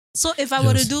So if I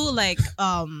were to do like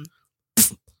right,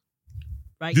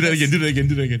 Do that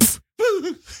again.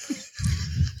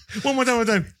 One more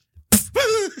time.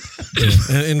 Yeah.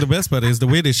 And the best part is the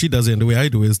way that she does it and the way I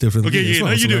do it is different. Okay, yeah, now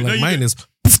you do it. Like mine is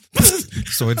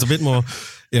so it's a bit more,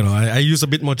 I use a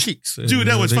bit more cheeks. Dude,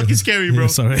 that was fucking scary, bro. Yeah,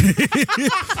 sorry.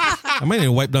 I might need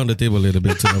to wipe down the table a little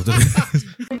bit too after this.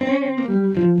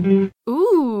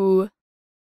 Ooh.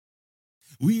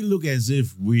 We look as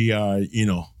if we are,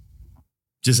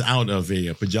 just out of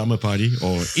a pajama party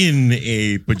or in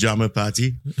a pajama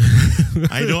party.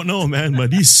 I don't know, man,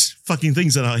 but these fucking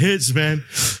things are our hits, man.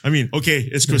 I mean, okay,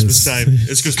 it's Christmas time.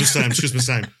 It's Christmas time. It's Christmas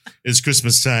time. It's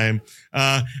Christmas time.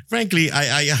 Frankly,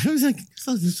 I was like,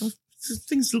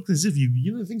 things look as if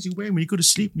the things you wear when you go to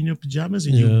sleep in your pajamas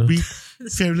and you read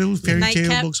little fairy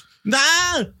tale books.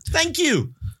 Nah, thank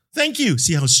you. Thank you.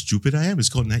 See how stupid I am? It's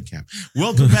called Nightcap.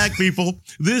 Welcome back, people.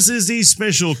 This is the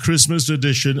special Christmas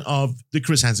edition of the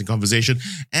Chris Hansen Conversation.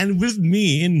 And with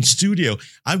me in studio,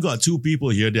 I've got two people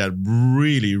here that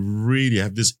really, really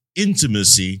have this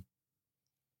intimacy.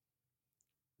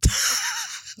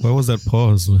 What was that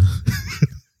pause?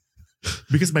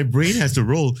 Because my brain has to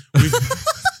roll with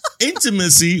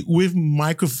intimacy with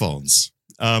microphones.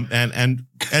 And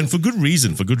for good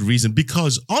reason,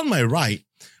 because on my right,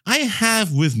 I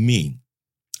have with me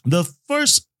the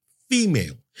first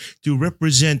female to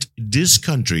represent this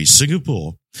country,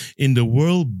 Singapore, in the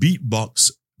World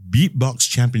Beatbox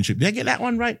Championship. Did I get that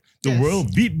one right? The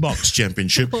World Beatbox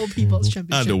Championship. World Beatbox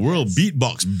Championship. The World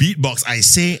Beatbox. I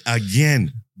say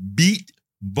again,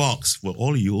 beatbox. For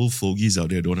all of you old fogies out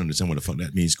there don't understand what the fuck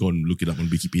that means, go and look it up on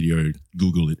Wikipedia or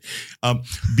Google it.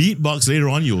 Beatbox, later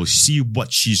on, you'll see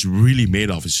what she's really made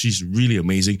of. She's really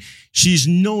amazing. She's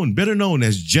better known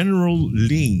as General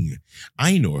Ling.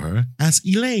 I know her as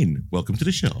Elaine. Welcome to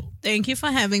the show. Thank you for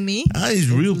having me.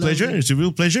 It's a real pleasure. It's a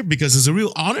real pleasure because it's a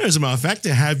real honor, as a matter of fact,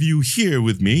 to have you here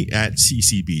with me at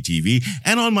CCB TV.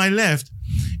 And on my left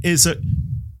is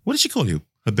what did she call you?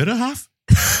 Her better half?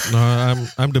 No,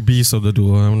 I'm the beast of the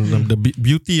duo. I'm the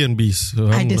Beauty and Beast. So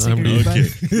I disagree. Okay.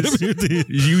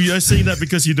 You are saying that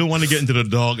because you don't want to get into the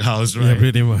doghouse, right? Yeah,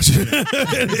 pretty much.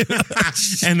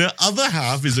 And the other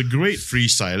half is a great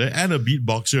freestyler and a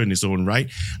beatboxer in his own right.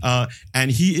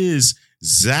 And he is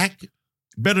Zach,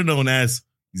 better known as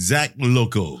Zach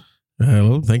Loco.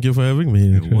 Hello, thank you for having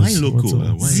me. Why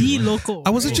Loco? Z Loco. I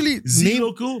was actually Z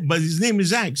Loco, but his name is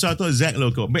Zach, so I thought Zach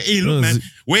Loco. But hey, look, man,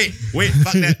 wait,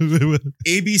 fuck that.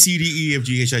 A B C D E F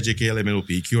G H I J K L M N O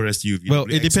P Q R S T U V. Well,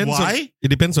 it depends. It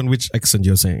depends on which accent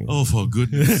you're saying. Oh, for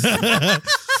goodness!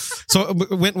 So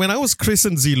when I was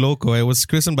christened Z Loco, I was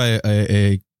christened by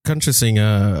a country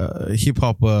singer, hip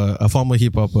hopper, a former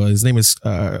hip hopper. His name is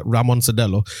Ramon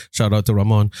Sadello. Shout out to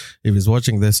Ramon if he's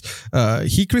watching this.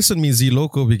 He christened me Z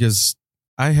Loco because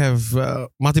I have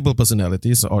multiple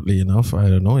personalities. Oddly enough, I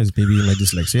don't know. It's maybe my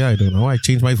dyslexia. I don't know. I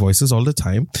change my voices all the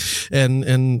time,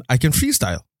 and I can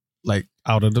freestyle like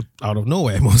out of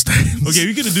nowhere most times. Okay,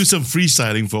 we're gonna do some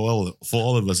freestyling for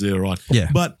all of us later on. Yeah,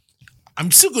 but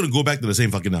I'm still gonna go back to the same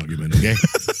fucking argument. Okay.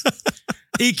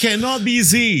 It cannot be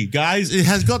Z, guys. It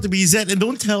has got to be Z. And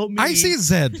don't tell me. I say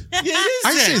Z. Yeah, it is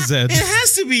I say Z. It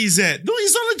has to be Z. No,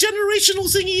 it's not a generational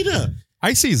thing either.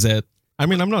 I say Z. I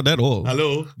mean, I'm not that old.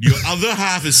 Hello? Your other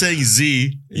half is saying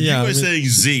Z. Yeah, you are saying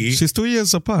Z. She's 2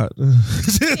 years apart.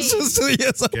 She's 2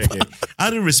 years apart. Okay.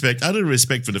 Out of respect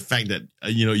for the fact that,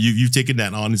 you've taken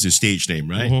that on as your stage name,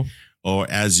 right? Mm-hmm. Or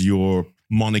as your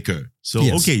moniker. So,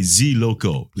 yes. Okay, Z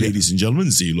Loco. Ladies and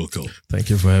gentlemen, Z Loco. Thank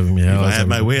you for having me. If I had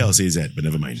my way, I'll say Z, but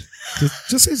never mind.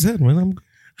 Just say Z, man. I'm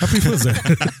happy for Z.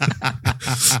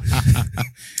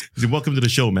 Welcome to the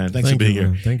show, man. Thanks for being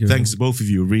here. Thank you. Thanks to both of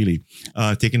you, really.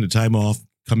 Taking the time off,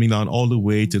 coming down all the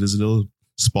way to this little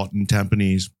spot in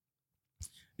Tampines.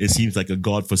 It seems like a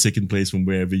godforsaken place from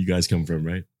wherever you guys come from,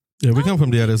 right? Yeah, we come from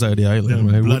the other side of the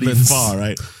island, right? Bloody Woodlands. Far,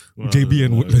 right? Well, JB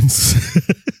and Woodlands.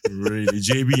 Really,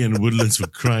 JB and Woodlands for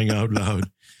crying out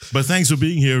loud. But thanks for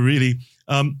being here, really.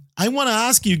 I want to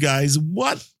ask you guys,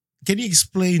 can you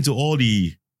explain to all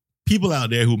the people out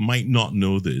there who might not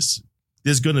know this?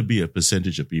 There's going to be a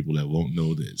percentage of people that won't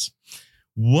know this.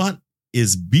 What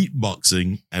is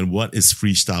beatboxing and what is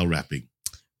freestyle rapping?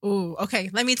 Oh, okay.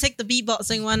 Let me take the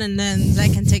beatboxing one and then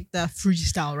Zach can take the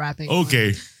freestyle rapping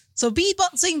Okay. one. So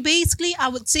beatboxing, basically, I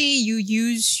would say you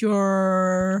use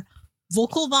your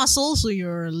vocal muscles, so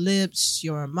your lips,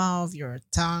 your mouth, your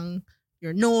tongue,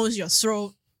 your nose, your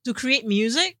throat, to create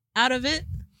music out of it.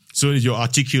 So your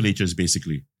articulators,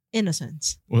 basically. In a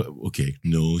sense. Well, okay,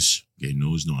 nose. Okay,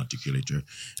 nose, no articulator.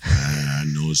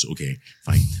 Nose, okay,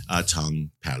 fine.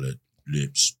 Tongue, palate,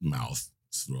 lips, mouth.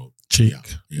 throat, Cheek.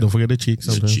 Yeah. Don't forget the cheek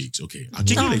The sometimes. cheeks. Okay,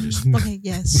 articulators. Okay,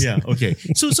 yes. Yeah. Okay.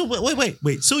 So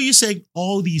wait. So you're saying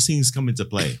all these things come into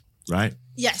play, right?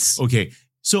 Yes. Okay.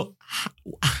 So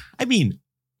I mean,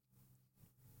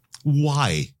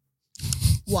 why?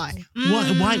 Why?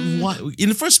 Why? In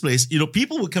the first place,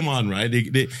 people would come on, right?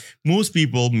 They most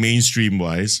people, mainstream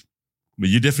wise, but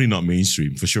you're definitely not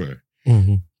mainstream for sure,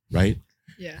 Mhm. right?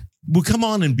 Yeah. Will come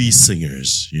on and be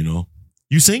singers.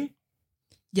 You sing?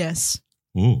 Yes.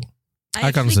 Oh,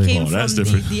 I can't actually say. came Oh, that's from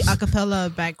different. the a cappella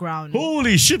background.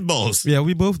 holy shitballs! Yeah,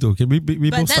 we both do. Okay, we But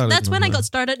both started. that's when I from got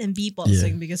started in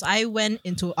beatboxing because I went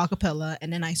into a cappella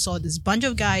and then I saw this bunch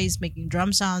of guys making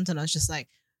drum sounds and I was just like,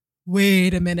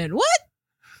 wait a minute, what?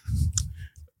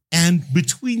 And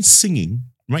between singing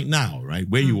right now, right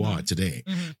where you are today,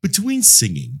 Mhm. between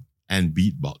singing and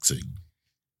beatboxing,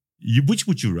 which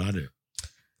would you rather?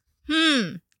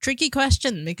 Tricky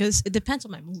question because it depends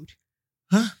on my mood.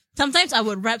 Huh? Sometimes I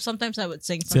would rap, sometimes I would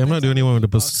sing. See, I'm not sometimes the I only would one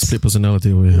with the beatbox. split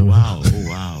personality over here. Wow!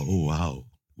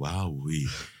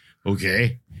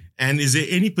 Okay. And is there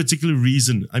any particular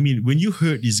reason? I mean, when you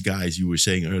heard these guys, you were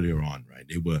saying earlier on, right?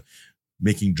 They were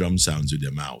making drum sounds with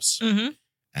their mouths. Mhm.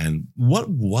 And what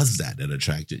was that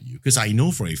attracted you? Because I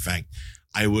know for a fact,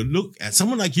 I would look at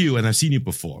someone like you and I've seen you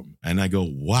perform and I go,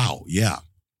 wow, yeah.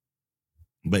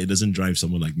 But it doesn't drive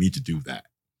someone like me to do that.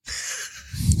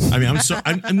 I mean,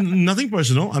 I'm nothing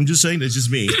personal. I'm just saying that's just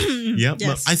me. Yeah.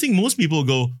 Yes. But I think most people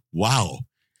go, wow.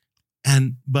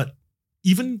 But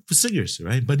even for singers,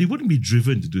 right? But they wouldn't be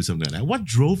driven to do something like that. What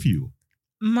drove you?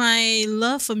 My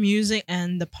love for music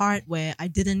and the part where I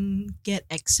didn't get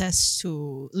access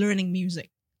to learning music.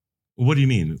 What do you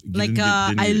mean?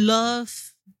 I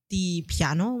love the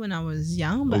piano when I was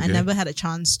young, but I Okay. never had a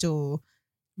chance to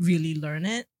really learn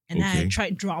it. And I Okay.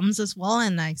 tried drums as well,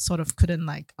 and I sort of couldn't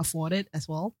afford it as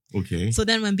well. Okay. So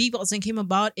then when beatboxing came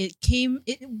about, it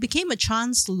became a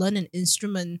chance to learn an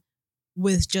instrument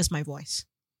with just my voice.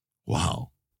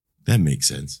 Wow. That makes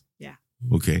sense. Yeah.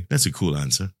 Okay. That's a cool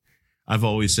answer. I've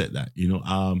always said that.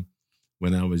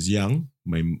 When I was young,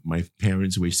 my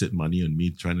parents wasted money on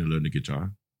me trying to learn the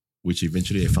guitar, which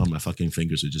eventually I found my fucking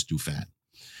fingers were just too fat.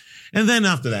 And then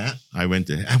after that, I want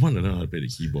to learn how to play the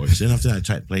keyboards. Then after that, I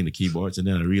tried playing the keyboards, and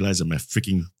then I realized that my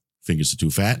freaking fingers are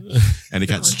too fat and they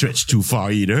can't stretch too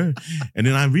far either. And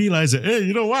then I realized that, hey,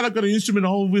 you know what? I've got an instrument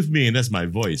all with me, and that's my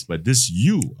voice. But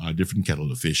you are a different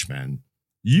kettle of fish, man.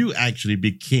 You actually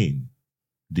became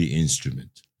the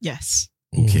instrument. Yes.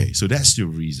 Okay, so that's the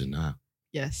reason, huh?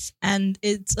 Yes. And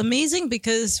it's amazing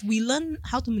because we learn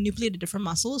how to manipulate the different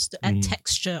muscles to add Mm.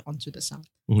 texture onto the sound.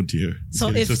 Oh dear. So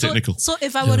Okay, if so technical. So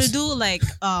if I were to Yes. do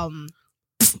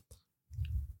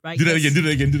right. Do that yes. again.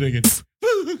 Do that again.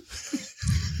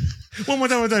 One more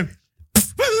time.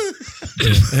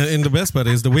 Yeah. And the best part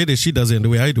is the way that she does it and the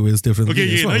way I do it is different.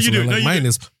 Okay, as yeah, well. now you So, do it, like, now you mine do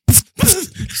is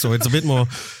so it's a bit more,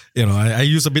 I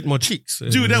use a bit more cheeks.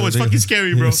 Dude, that was fucking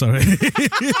scary, bro. Sorry.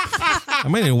 I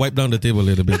might need to wipe down the table a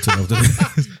little bit too after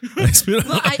this.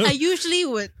 Well, I usually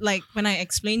would when I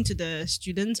explain to the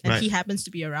students and Right. he happens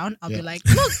to be around, I'll Yeah. be like,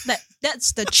 look,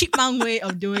 that's the chipmunk way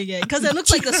of doing it. Because it looks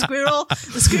like the squirrel.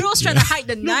 The squirrel's trying to hide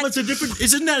the No, nut. but it's a different.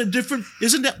 Wasn't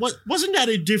that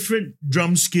a different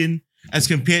drum skin as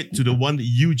compared to the one that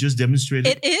you just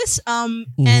demonstrated? It is,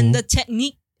 Mm-hmm. and the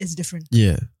technique is different.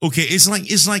 Yeah, Okay, it's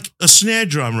like a snare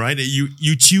drum, right?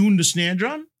 You tune the snare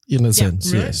drum, in a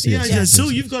sense. right? Yes, yeah. yes. So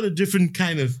you've got a different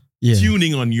kind of Yeah.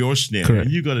 tuning on your snare. Correct.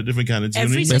 And you got a different kind of tuning.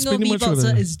 Every That's single pretty much what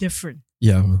beatboxer it is different.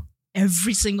 Yeah.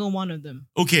 Every single one of them.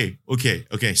 Okay.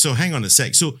 So hang on a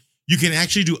sec. So you can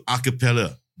actually do a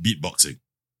cappella beatboxing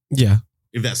Yeah.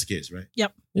 if that's the case, right? Yeah.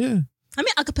 I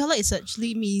mean, a cappella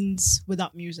essentially means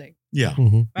without music, Yeah.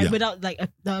 Mm-hmm. right? Yeah. Without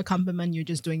the accompaniment, you're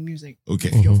just doing music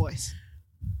Okay. with your Mhm. voice.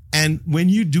 And when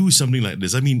you do something like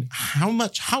this, I mean, how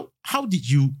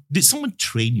did someone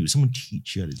train you? Someone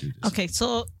teach you how to do this? Okay,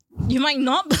 so you might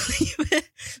not believe it,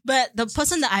 but the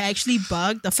person that I actually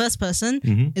bugged, the first person,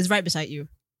 Mhm. is right beside you.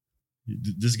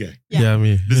 This guy. Yeah. Yeah,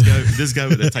 me. This guy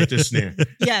with a tighter snare.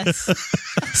 Yes.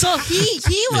 So he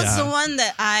was Yeah. the one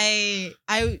that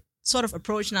I sort of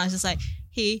approached, and I was just like,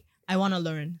 hey, I want to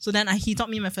learn. So then he taught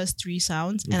me my first 3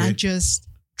 sounds, and I Okay. just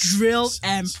drilled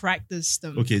and practiced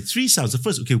them. Okay, 3 sounds. The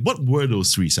first, okay, what were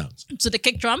those 3 sounds? So the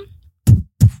kick drum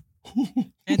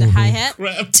and the hi-hat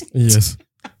Crap. Yes.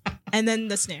 and then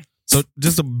the snare. So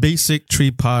just a basic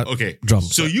 3-part Okay. drum.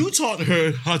 So you taught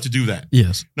her how to do that.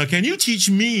 Yes. Now, can you teach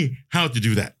me how to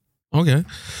do that? Okay.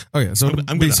 So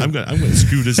I'm basic. gonna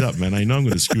screw this up, man. I know I'm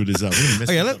gonna screw this up. I'm gonna mess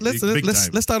Okay, this up let's big time.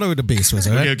 let's start out with the bass first,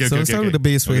 all right? Okay, so let's start with the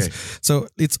bass first. Okay. So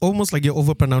it's almost like you're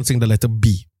overpronouncing the letter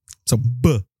B. So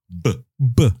B, B.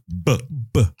 B. B.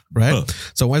 B. Right? B.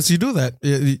 So once you do that,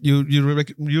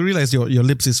 you realize your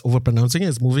lips is overpronouncing it.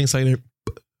 It's moving slightly.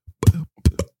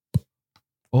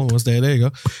 Almost there. There you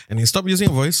go. And you stop using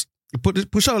your voice. You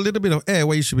push out a little bit of air.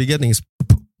 What you should be getting is.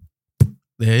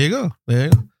 There you go. There you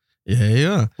go. Yeah,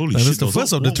 yeah. Holy that shit. is the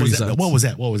first of the three sounds. What was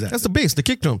that? What was that? That's the bass, the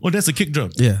kick drum. Oh, that's a kick drum.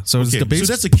 Yeah. So it's the bass.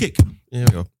 So that's a kick. There you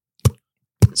go.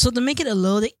 So to make it a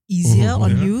little bit easier Mhm,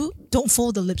 on yeah. you, don't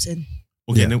fold the lips in.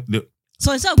 Okay. Yeah.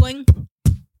 So instead of going,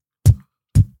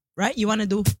 right, you want to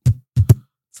do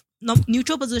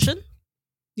neutral position,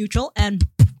 neutral, and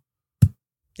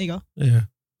there you go. Yeah.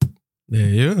 There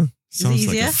you go. Sounds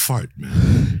like easier? a fart,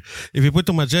 man. If you put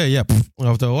too much air, yeah.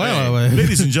 After a while, Hey,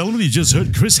 ladies and gentlemen, you just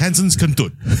heard Chris Hansen's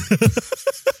kantut.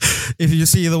 if you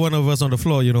see either one of us on the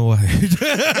floor, you know why.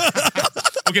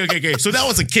 Okay. So that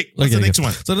was a kick. What's the next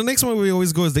one? So the next one we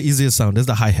always go is the easiest sound. That's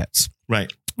the hi-hats.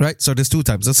 Right. Right? So there's two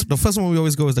types. The first one we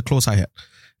always go is the close hi-hat.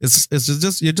 It's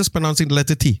just you're just pronouncing the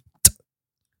letter T.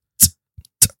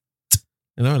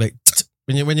 You know, like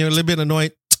when you're a little bit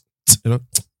annoyed, you know,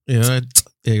 there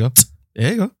you go.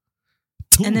 There you go.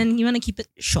 And then you want to keep it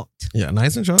short. Yeah,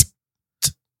 nice and short.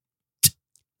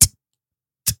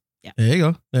 Yeah. There you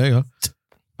go. There you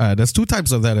go. There's two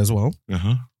types of that as well.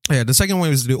 Uh-huh. Yeah, the second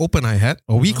one is the open hi-hat,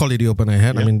 or we call it the open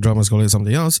hi-hat. Yeah. I mean, drummers call it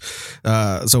something else.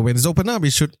 So when it's open up,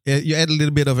 you add a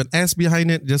little bit of an S behind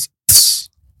it, just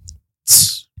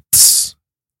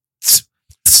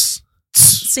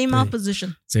Same mouth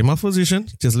position. same mouth position,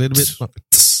 just a little bit.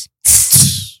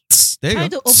 There Try you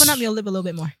go. to open up your lip a little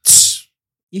bit more.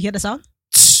 You hear the sound?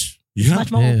 Yeah.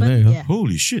 Much more Yeah, there you open. go. Yeah.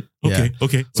 Holy shit. Yeah. Okay.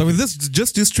 Okay. So with this,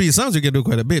 just these three sounds, you can do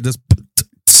quite a bit. Just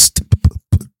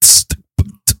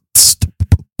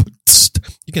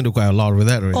you can do quite a lot with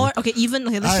that already. Or okay, even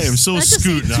okay. I am so let's just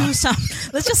say screwed now. two sound.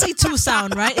 Let's just say two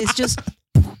sound, right? It's just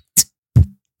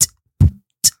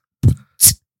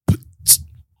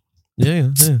yeah.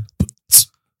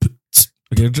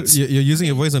 Okay, you're using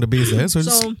your voice on the bass there, so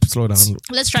just So- slow down.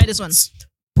 let's try this one.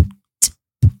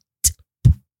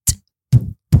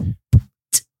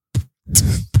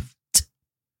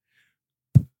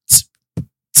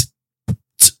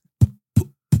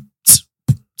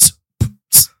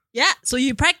 Yeah, so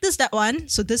you practice that one.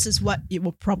 So this is what it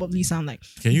will probably sound like.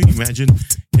 Can you imagine?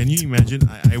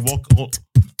 I walk.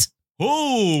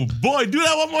 Oh boy, do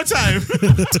that one more time.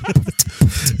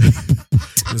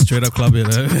 Just straight up club it.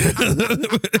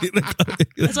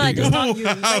 That's what I just taught you.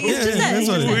 Like, it's just that. It's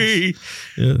just that. Wowee.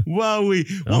 Yeah.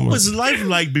 Wowee. What Almost. was life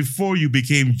like before you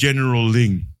became General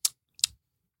Ling?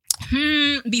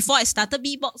 Before I started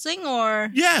beatboxing, or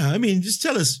Yeah, I mean, just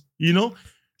tell us,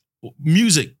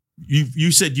 music.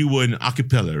 You said you were an a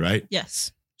cappella, right?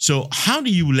 yes. So how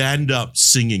do you land up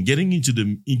singing, getting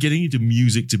into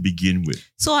music to begin with?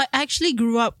 So I actually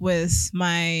grew up with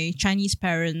my Chinese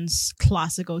parents'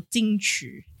 classical 京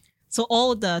曲. So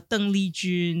all the Deng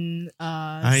Lijun,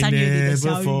 I San Yue Li de never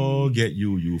Xiao Yu. forget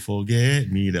you, you forget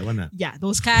me. That one. Yeah,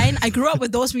 those kind. I grew up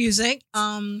with those music.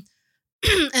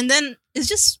 And then it's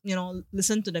just,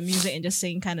 listen to the music and just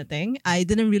sing kind of thing. I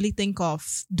didn't really think of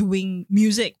doing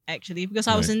music actually because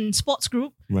I was Right. in sports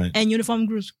group Right. and uniform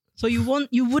groups. So you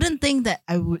wouldn't think that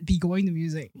I would be going to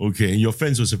music. Okay, and your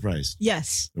friends were surprised.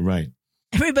 Yes. Right.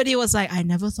 Everybody was like, I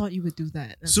never thought you would do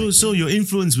that. I was So like, so your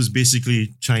influence was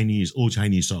basically old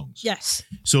Chinese songs. yes.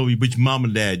 So which mom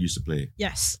and dad used to play.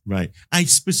 Yes. Right. I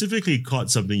specifically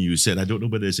caught something you said. I don't know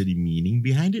whether there's any meaning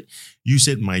behind it. You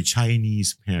said my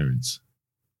Chinese parents.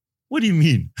 What do you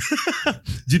mean?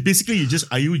 Basically,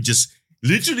 are you just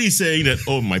literally saying that,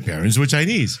 oh, my parents were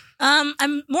Chinese?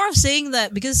 I'm more of saying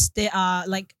that because they are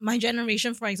like my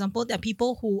generation, for example, there are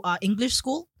people who are English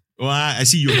school. Well, I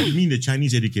see you mean the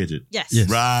Chinese educated. Yes. Yes.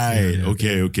 Right. Yeah,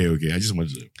 Okay. I just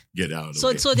wanted to get out of So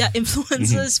it. so their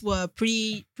influences were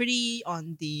pretty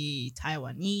on the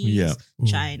Taiwanese, Yeah.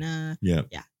 China. Yeah.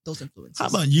 Yeah, those influences. How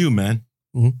about you, man?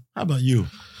 Mhm. How about you?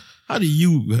 How do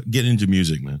you get into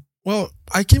music, man? Well,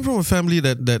 I came from a family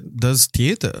that does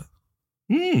theater.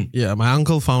 Yeah, my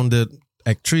uncle founded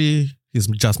Act 3. He's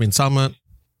Jasmine Samad.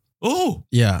 Oh,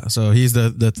 Yeah, so he's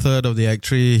the third of the Act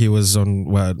 3. He was on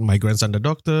my grandson, the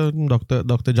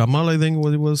Dr. Jamal, I think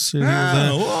he was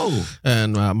there. whoa.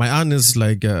 And my aunt is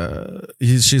like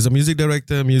she's a music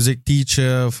director, music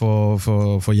teacher for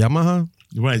Yamaha.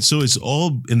 Right. So it's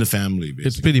all in the family, It's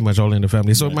basically. pretty much all in the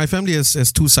family. So Right. my family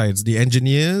has two sides: the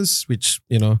engineers, which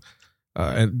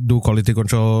and do quality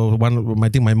control. I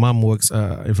think my mom works.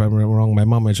 If I'm wrong, my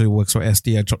mom actually works for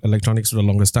ST Electronics for the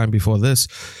longest time before this.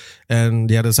 And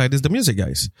the other side is the music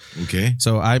guys. Okay.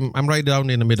 So I'm right down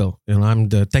in the middle. I'm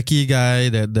the techie guy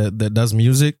that does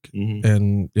music, Mhm.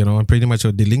 and I'm pretty much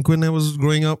a delinquent. I was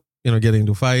growing up. getting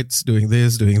into fights, doing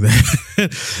this, doing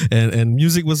that. and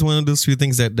music was one of those few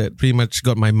things that pretty much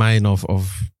got my mind off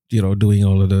of, doing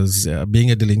all of those,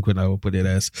 being a delinquent, I will put it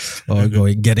as, or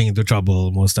getting into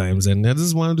trouble most times. And that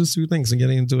is one of those few things and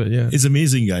getting into it. Yeah. It's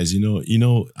amazing, guys.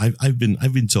 I've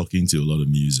been talking to a lot of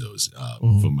musos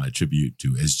for my tribute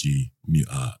to SG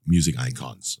Music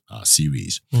Icons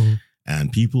series. Mm-hmm.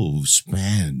 And people who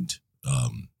spanned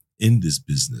in this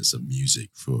business of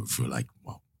music for like,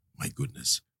 wow, my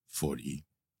goodness, 40,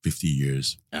 50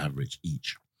 years average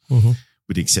each. Mm-hmm.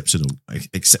 With the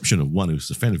exception of one who's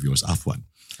a friend of yours, Afwan.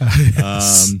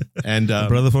 Yes. And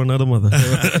brother for another mother.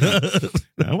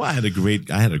 Well, I had a great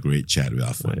chat with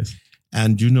Afwan. Nice.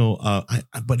 And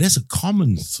but there's a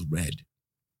common thread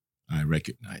I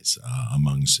recognize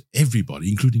amongst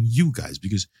everybody, including you guys,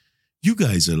 because you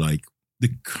guys are like the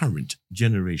current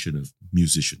generation of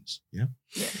musicians, yeah.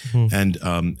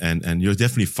 Mm-hmm. And you're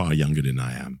definitely far younger than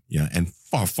I am, yeah, and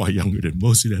far younger than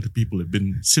most of the other people have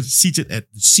been seated at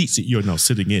seats that you're now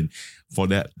sitting in for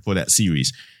that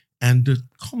series. And the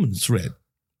common thread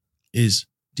is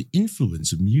the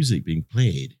influence of music being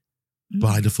played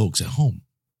by the folks at home.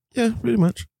 Yeah, pretty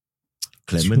much.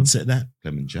 Clement said that.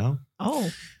 Clement Chow. Oh.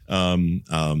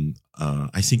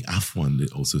 I think Afwan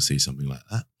did also say something like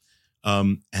that.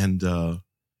 And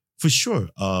for sure,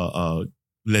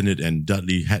 Leonard and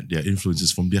Dudley had their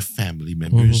influences from their family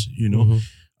members,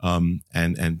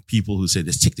 and people who said,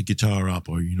 let's take the guitar up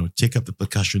or, take up the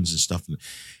percussions and stuff.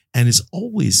 And it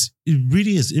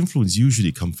really has influence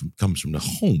usually comes from the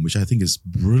home, which I think is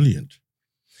brilliant.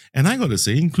 And I got to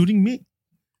say, including me.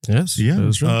 Yes. Yeah.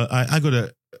 That's right. I got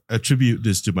to attribute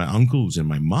this to my uncles and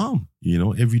my mom.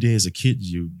 Every day as a kid,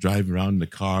 you drive around in the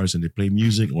cars and they play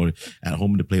music, or at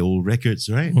home they play old records,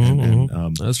 right?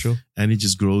 And that's true. And it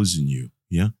just grows in you.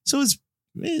 Yeah. So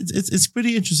it's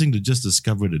pretty interesting to just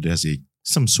discover that there's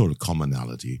some sort of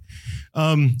commonality.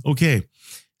 Okay.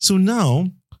 So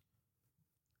now,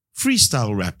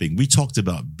 freestyle rapping. We talked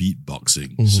about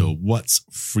beatboxing. Mm-hmm. So what's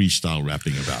freestyle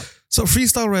rapping about? So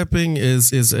freestyle rapping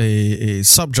is a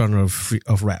subgenre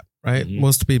of rap, right? Mm-hmm.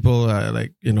 Most people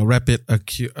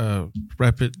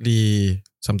rapidly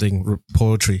something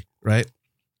poetry, right?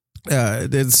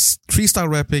 There's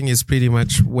freestyle rapping is pretty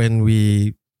much when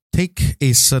we take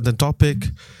a certain topic,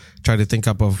 try to think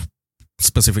up of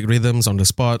specific rhythms on the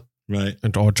spot, right?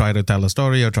 Or try to tell a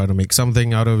story or try to make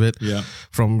something out of it. Yeah.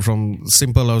 From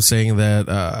simple, I was saying that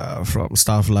from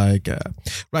stuff like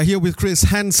right here with Chris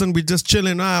Hansen, we just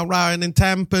chilling around in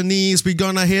Tampines. We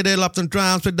gonna hit it up and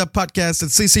drums with the podcast at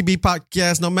CCB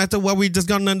Podcast. No matter what, we just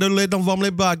gonna do it on Vomley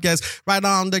Podcast. Right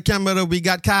on the camera, we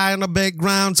got Kai in the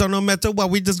background. So no matter what,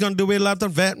 we just gonna do it up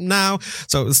and vet now.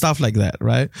 So stuff like that,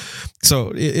 right?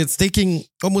 So it's taking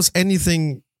almost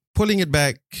anything, pulling it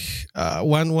back.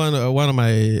 One of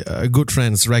my good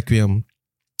friends, Requiem,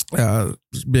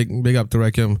 big up to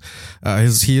Requiem.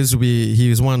 He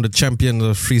is one of the champions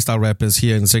of freestyle rappers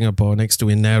here in Singapore, next to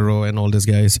Inero and all these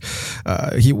guys.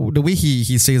 The way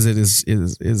he says it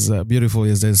is beautiful.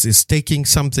 Is taking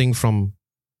something from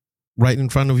right in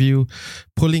front of you,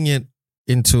 pulling it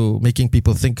into making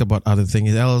people think about other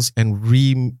things else, and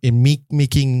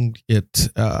making it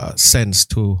sense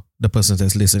to the person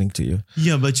that's listening to you.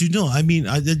 Yeah, but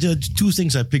there are two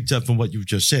things I picked up from what you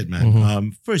just said, man. Mm-hmm.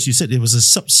 First, you said it was a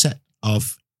subset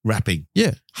of rapping.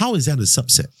 Yeah. How is that a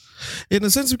subset? In a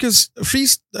sense, because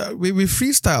with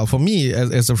freestyle, for me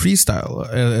as a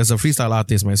freestyle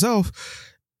artist myself,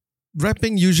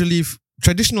 rapping usually,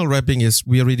 traditional rapping is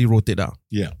we already wrote it down.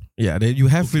 Yeah. Yeah, you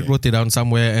have it wrote it down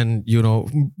somewhere, and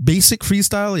basic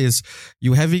freestyle is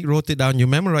you have it wrote it down, you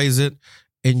memorize it,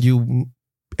 and you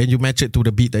match it to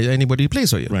the beat that anybody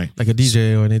plays for you, right? Like a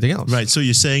DJ or anything else, right? So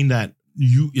you're saying that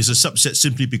is a subset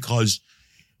simply because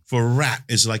for rap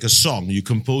it's like a song, you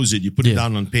compose it, you put it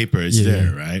down on paper, it's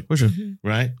there, right? For sure,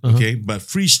 right? Uh-huh. Okay, but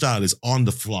freestyle is on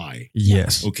the fly.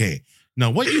 Yes. Okay.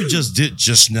 Now what you just did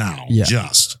just now,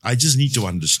 I just need to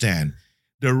understand.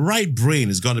 The right brain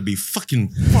is going to be fucking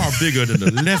far bigger than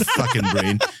the left fucking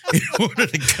brain in order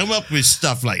to come up with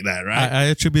stuff like that, right? I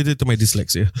attribute it to my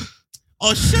dyslexia.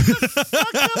 Oh, shut the fuck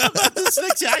up about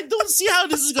dyslexia. I don't see how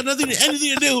this has got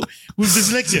anything to do with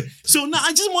dyslexia. So now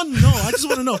I just want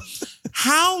to know,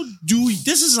 how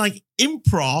this is like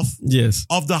improv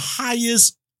of the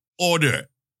highest order.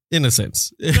 In a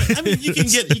sense. I mean, you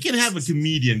can have a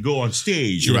comedian go on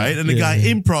stage, right? And the guy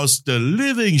improvs the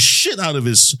living shit out of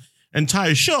his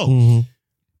entire show. Mm-hmm.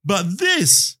 But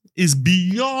this is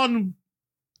beyond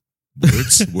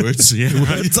words, yeah.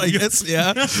 Words, I guess,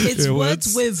 yeah. It's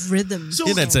words with rhythm. So,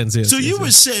 in that sense, yes. So you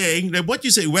were saying that what you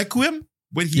say, Requiem,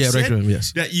 when he said Requiem,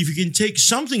 yes. that if you can take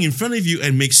something in front of you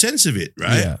and make sense of it,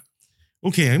 right? Yeah.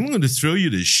 Okay, I'm going to throw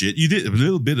you this shit. You did a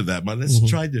little bit of that, but let's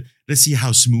let's see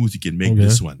how smooth you can make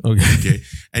this one. Okay.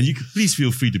 And you can please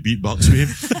feel free to beatbox for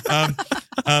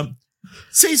him.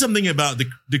 Say something about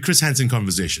the Chris Hansen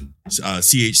conversation,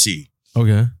 CHC.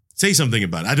 Okay. Say something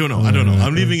about it. I don't know.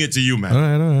 I'm leaving it to you, man. All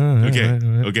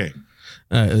right. Okay.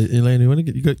 Elaine,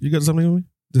 you got something on me?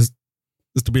 Just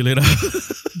to be later.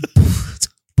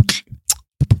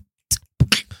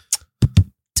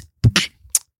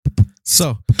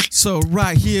 So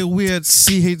right here we're at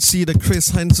CHC, the Chris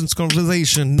Hansen's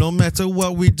conversation. No matter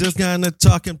what, we just gonna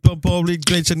talk and probably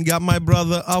glitch and got my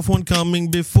brother off one coming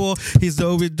before he's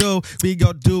over though. We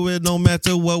got do it no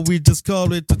matter what, we just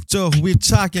call it the show. We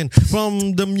talking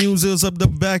from the muses of the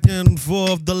back and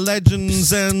forth, the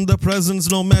legends and the presents.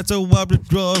 No matter what, it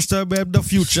draws to the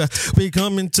future. We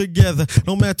coming together,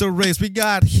 no matter race. We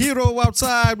got hero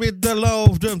outside with the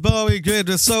love and boy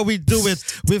greater. So we do it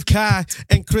with Kai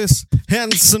and Chris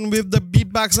Hansen with the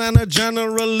beatbox and a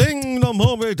generaling. No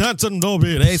more we dancing, no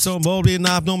we ain't so more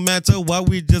enough. No matter what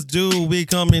we just do, we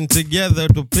coming together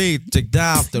to play, take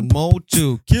down the mode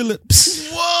to kill it.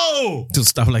 Whoa! To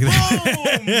stuff like that.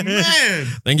 Oh man!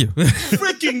 Thank you.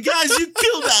 Freaking guys, you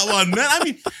killed that one, man. I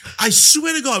mean, I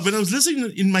swear to God, when I was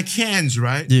listening in my cans,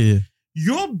 right? Yeah.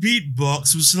 Your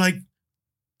beatbox was like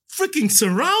freaking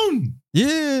surround.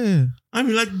 Yeah. I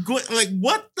mean, what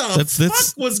the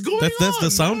fuck was going on? That's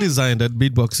the sound design that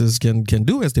beatboxers can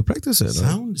do as they practice it.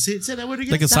 Sound? Say that word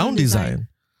again. Like a sound design.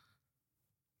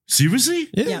 Seriously?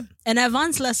 Yeah. An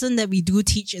advanced lesson that we do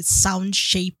teach is sound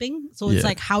shaping. So it's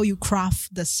like how you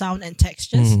craft the sound and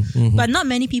textures. But not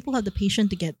many people have the patience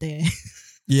to get there.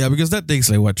 Yeah, because that takes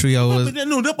 3 hours.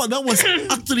 That was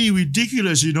utterly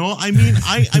ridiculous. You know, I mean,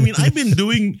 I've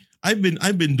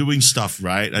been doing stuff,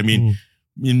 right? I mean,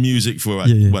 in music for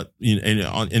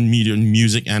in media and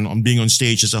music and on being on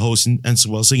stage as a host and as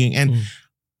well singing and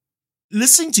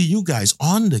listening to you guys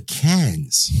on the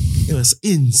cans. It was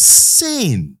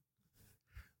insane.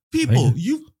 People,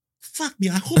 you fuck me.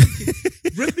 I hope you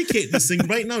can replicate this thing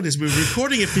right now. We're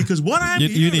recording it because what I'm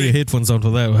you need your headphones on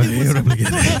for that one.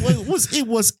 It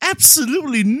was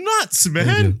absolutely nuts,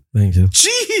 man. Thank you.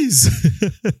 Jeez.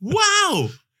 Wow.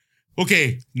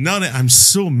 Okay, now that I'm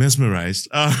so mesmerized,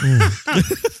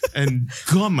 and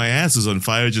God, my ass is on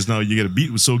fire just now. You get a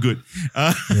beat was so good.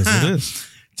 Yes, it is.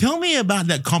 Tell me about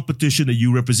that competition that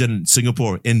you represented in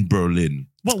Singapore in Berlin.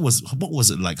 What was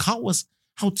it like? How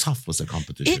tough was the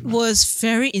competition? It was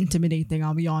very intimidating,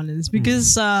 I'll be honest,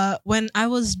 because when I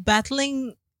was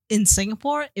battling in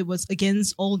Singapore, it was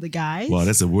against all the guys. Well,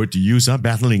 that's a word to use, huh?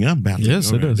 Battling, huh? Battling. Yes,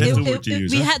 it is. That's a word to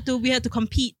use. We had to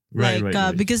compete,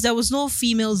 right. because there was no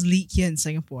females league here in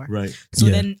Singapore. Right. So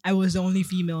then I was the only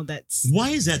female that's.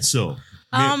 Why is that so?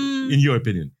 In your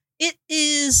opinion, it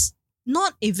is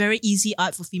not a very easy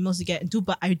art for females to get into,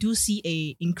 but I do see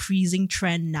a increasing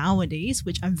trend nowadays,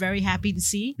 which I'm very happy to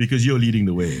see. Because you're leading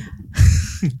the way.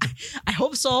 I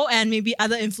hope so, and maybe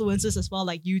other influencers as well,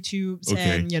 like YouTube's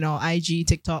and IG,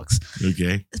 TikToks.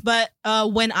 Okay. But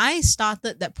when I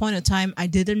started that point of time, I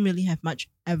didn't really have much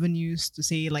avenues to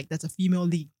say like there's a female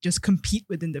league. Just compete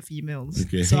within the females.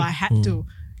 Okay. So I had to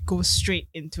go straight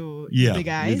into the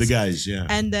guys. The guys, yeah.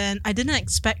 And then I didn't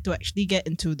expect to actually get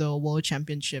into the World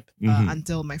Championship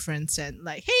until my friend said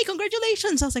like, hey,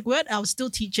 congratulations. I was like, what? I was still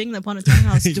teaching at that point of time.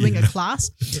 I was doing a class.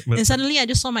 And suddenly I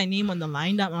just saw my name on the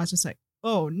lineup and I was just like,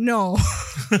 oh no.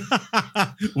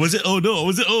 Was it oh no?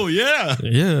 Was it oh yeah?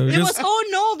 Yeah. It was oh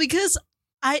no because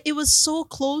it was so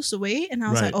close away and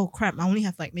I was like, oh crap, I only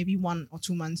have like maybe 1 or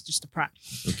 2 months just to prep.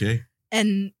 Okay.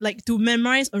 And like to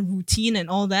memorize a routine and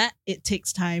all that, it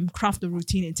takes time. Craft the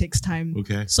routine, it takes time.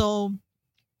 Okay. So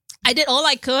I did all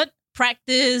I could,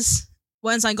 practice.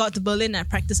 Once I got to Berlin, I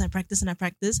practiced.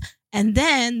 And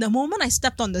then the moment I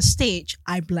stepped on the stage,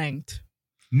 I blanked.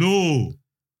 No.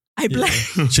 I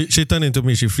blanked. She turned into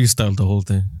me. She freestyled the whole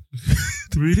thing.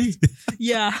 Really?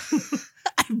 Yeah.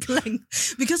 I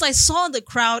blanked because I saw the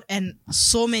crowd and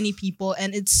so many people,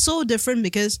 and it's so different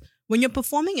because when you're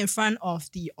performing in front of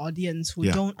the audience who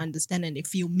don't understand and they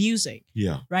feel music,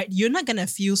 right? You're not going to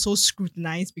feel so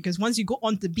scrutinized because once you go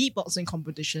on the beatboxing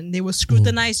competition, they will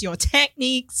scrutinize your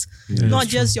techniques, not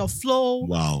just your flow.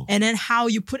 Wow. And then how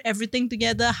you put everything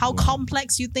together, how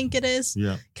complex you think it is,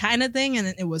 kind of thing.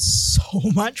 And it was so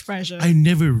much pressure. I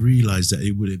never realized that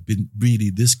it would have been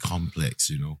really this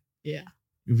complex, Yeah.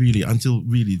 Really, until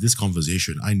really this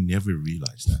conversation, I never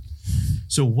realized that.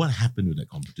 So what happened with that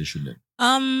competition then?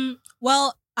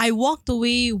 Well, I walked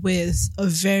away with a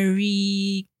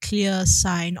very clear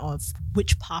sign of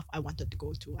which path I wanted to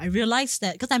go to. I realized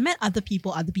that because I met other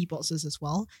beatboxers as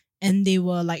well, and they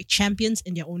were like champions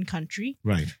in their own country.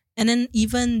 Right. And then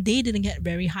even they didn't get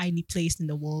very highly placed in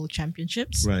the world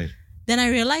championships. Right. Then I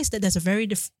realized that there's a very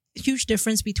huge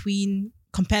difference between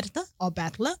competitor or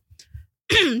battler,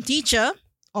 teacher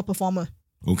or performer.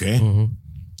 Okay.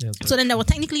 Yeah, So then there were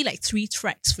technically like 3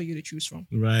 tracks for you to choose from.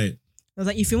 Right. I was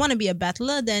like, if you want to be a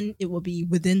battler, then it will be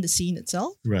within the scene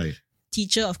itself. Right.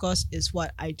 Teacher, of course, is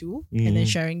what I do, and then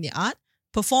sharing the art.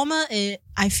 Performer,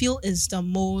 I feel, is the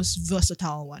most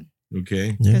versatile one.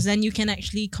 Okay. Because then you can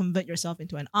actually convert yourself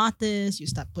into an artist. You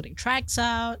start putting tracks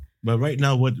out. But right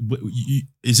now,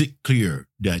 is it clear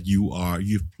that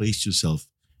you've placed yourself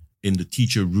in the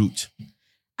teacher route?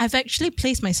 I've actually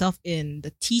placed myself in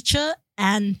the teacher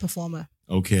and performer.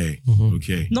 Okay.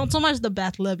 Okay. Not so much the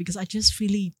battler, because I just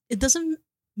really, it doesn't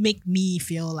make me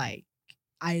feel like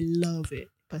I love it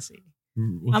per se.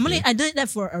 Okay. I did that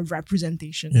for a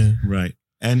representation. Yeah. Right.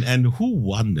 And who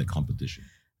won the competition?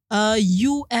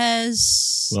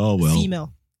 US well.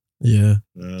 female. Yeah.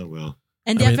 Well.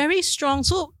 And they're very strong.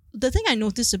 So the thing I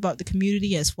noticed about the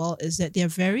community as well is that they're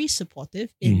very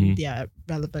supportive in their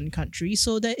relevant country.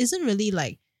 So there isn't really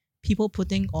like people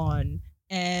putting on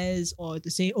airs or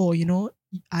to say, oh, you know,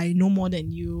 I know more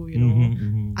than you, you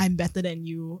know, I'm better than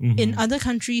you. In other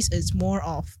countries, it's more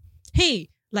of, hey,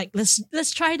 like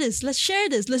let's try this, let's share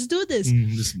this, let's do this.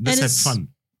 Let's have fun.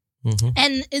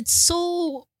 And it's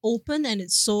so open and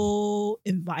it's so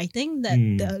inviting that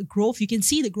the growth, you can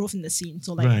see the growth in the scene.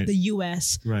 So like the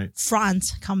US,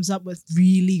 France comes up with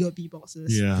really good beatboxers.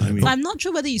 Yeah, I mean, but I'm not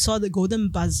sure whether you saw the Golden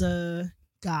Buzzer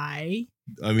guy,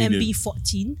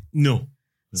 MB14. No.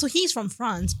 So he's from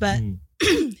France, but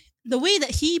the way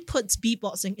that he puts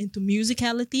beatboxing into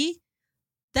musicality,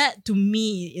 that to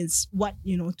me is what,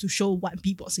 you know, to show what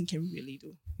beatboxing can really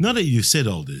do. Now that you said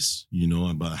all this, you know,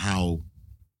 about how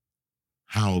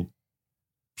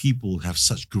people have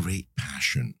such great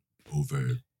passion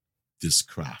over this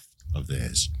craft of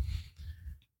theirs.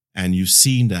 And you've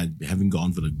seen that having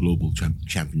gone for the global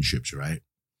championships, right?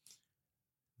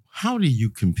 How do you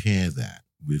compare that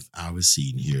with our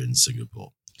scene here in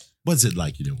Singapore? What's it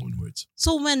like in your own words?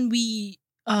 So when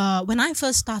I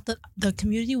first started, the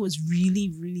community was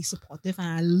really, really supportive, and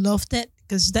I loved it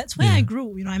because that's where I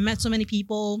grew. You know, I met so many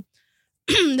people.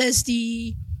 There's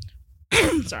the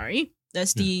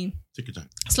Take your time.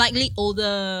 slightly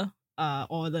older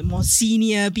or the more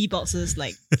senior beatboxers,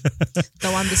 like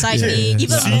the one beside me.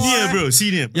 Even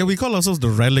Senior. Yeah, we call ourselves the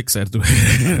relics at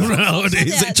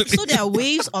nowadays. so there are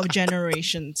waves of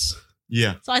generations.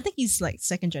 Yeah. So I think he's like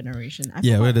second generation. I'm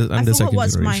the second what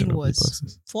generation mine of was.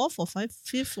 beatboxers. 4th or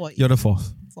 5th or You're the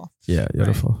 4th. 4th. Yeah, you're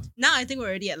the Right. 4th. Now I think we're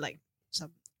already at like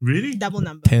some Really? double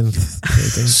number. 10th. I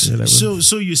think, 11th.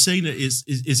 So you're saying that is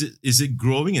it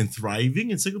growing and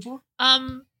thriving in Singapore?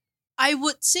 I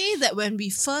would say that when we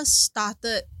first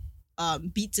started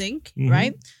beating, Mhm.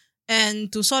 right? And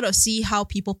to sort of see how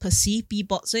people perceive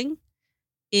beatboxing,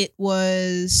 it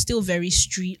was still very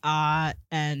street art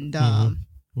and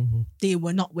they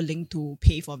were not willing to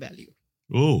pay for value.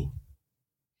 Oh.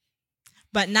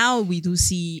 But now we do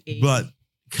see a... But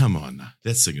come on,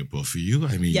 that's Singapore for you.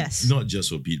 I mean, Yes. not just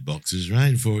for beatboxers,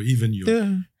 right? For even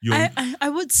your I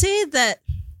would say that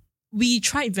we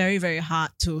tried very, very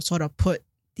hard to sort of put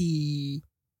the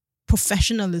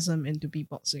professionalism into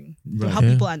beatboxing to Right. help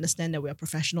Yeah. people understand that we are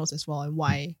professionals as well and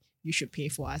why you should pay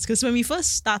for us. Because when we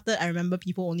first started, I remember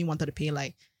people only wanted to pay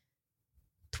like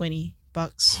 $20.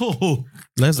 Oh,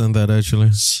 Less than that, actually.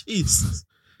 jeez.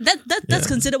 That's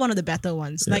considered one of the better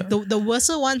ones. Like the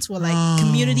worser ones were like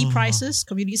community prices,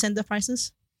 community center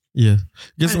prices. Yeah.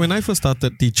 Because when I first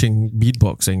started teaching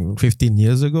beatboxing 15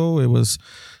 years ago, it was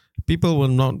people were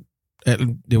not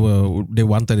they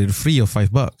wanted it free of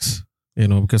 $5. You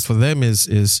know, because for them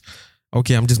is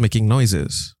okay, I'm just making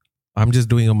noises. I'm just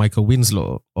doing a Michael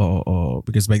Winslow or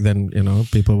because back then, you know,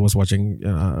 people was watching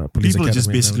Police People Academy just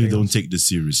and basically everything don't else. take this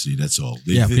seriously. That's all.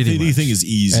 They, Yeah, they, pretty they much. think it's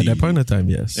easy. At that point in time,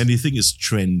 yes. And they think it's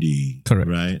trendy. Correct.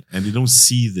 Right? And they don't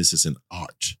see this as an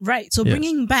art. Right. So Yeah.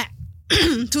 bringing back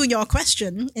to your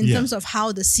question in Yeah. terms of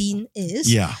how the scene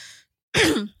is, Yeah.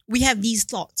 we have these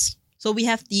thoughts. So we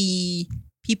have the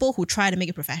people who try to make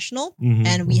it professional, Mhm.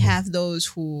 and we have those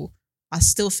who are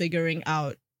still figuring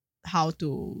out how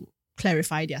to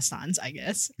clarify their stance, I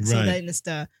guess. So Right. then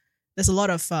there's a lot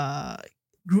of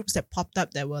groups that popped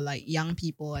up that were like young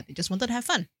people and they just wanted to have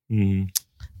fun. Mhm.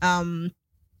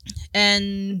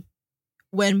 And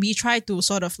when we try to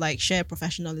sort of like share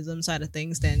professionalism side of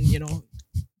things, then, you know,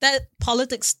 that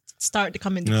politics start to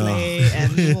come into play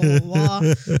and blah, blah,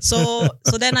 blah. So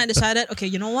then I decided, okay,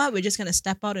 you know what? We're just going to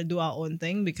step out and do our own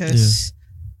thing because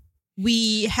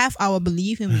we have our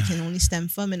belief and we can only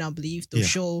stand firm in our belief to Yeah.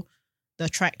 show the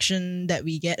traction that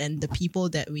we get and the people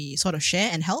that we sort of share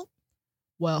and help,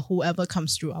 well, whoever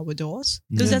comes through our doors.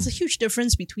 Because there's a huge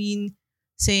difference between,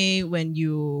 say, when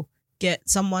you get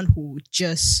someone who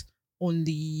just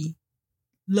only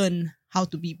learn how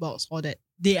to beatbox, or that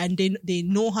they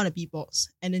know how to beatbox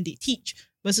and then they teach,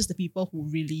 versus the people who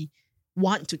really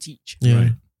want to teach. Yeah.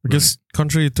 Right. Because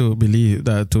contrary to belief,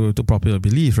 to popular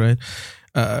belief, right?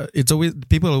 It's always,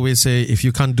 people always say, if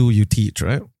you can't do, you teach,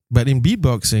 right? But in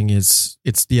beatboxing,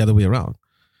 it's the other way around.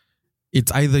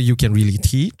 It's either you can really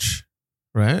teach,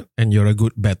 right, and you're a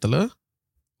good battler,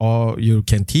 or you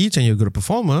can teach and you're a good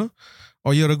performer,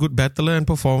 or you're a good battler and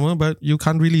performer, but you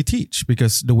can't really teach,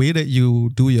 because the way that you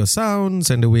do your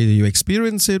sounds and the way that you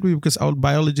experience it, because our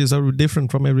biologies are different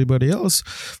from everybody else,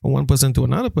 from one person to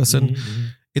another person,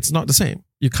 it's not the same.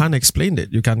 You can't explain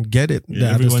it. You can't get it.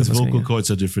 Yeah, everyone's vocal cords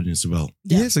are different as well.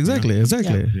 Yeah. Yes, exactly.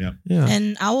 Yeah.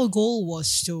 And our goal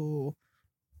was to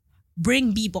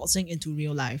bring beatboxing into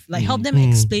real life, like help them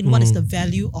explain what is the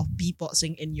value of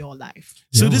beatboxing in your life.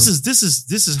 So this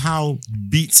is how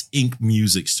Beats Inc.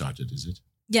 music started, is it?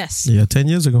 Yes. Yeah, 10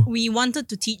 years ago. We wanted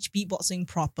to teach beatboxing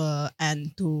proper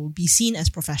and to be seen as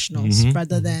professionals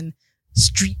rather than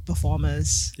street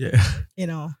performers. Yeah. You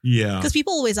know? Yeah. Because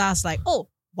people always ask like, oh,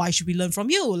 why should we learn from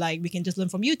you? Like, we can just learn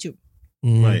from YouTube.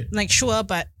 Right. Like, sure,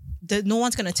 but no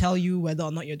one's going to tell you whether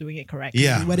or not you're doing it correctly.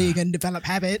 Yeah. Whether you can develop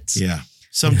habits. Yeah.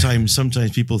 Sometimes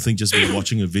people think just by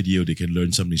watching a video they can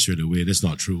learn something straight away. That's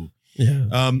not true.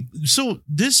 Yeah. So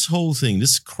this whole thing,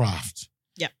 this craft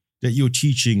that you're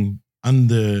teaching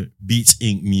under Beats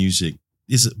Inc. music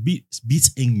is Beats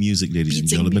Inc. music, ladies and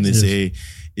gentlemen.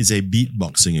 It's a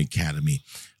beatboxing academy.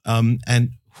 And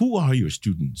who are your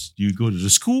students? Do you go to the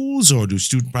schools, or do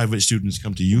private students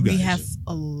come to you guys? We have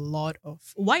a lot of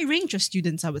wide range of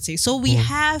students, I would say. So we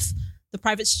have the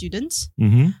private students.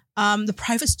 The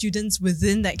private students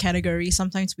within that category,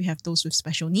 sometimes we have those with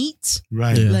special needs,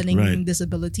 learning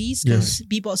disabilities, because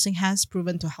beatboxing has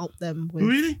proven to help them with.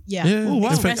 Really? Yeah. Oh,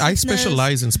 wow. In fact, I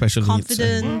specialize in special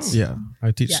confidence. needs.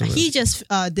 I teach. Yeah, he just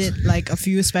did like a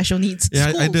few special needs. Yeah,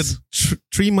 schools. I did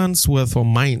 3 months worth of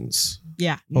Minds.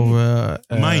 Yeah. Over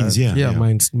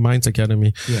Minds, Minds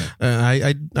Academy. Yeah.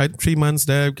 I had 3 months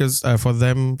there because for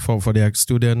them, for their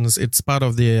students, it's part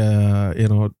of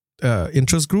the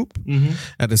interest group.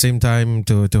 At the same time,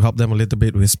 to help them a little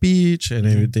bit with speech and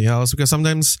everything else, because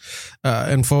sometimes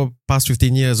and for past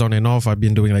 15 years on and off, I've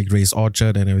been doing like Grace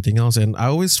Orchard and everything else, and I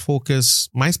always focus,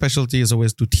 my specialty is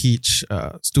always to teach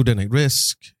student at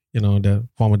risk, the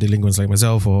former delinquents like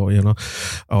myself, or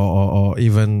or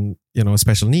even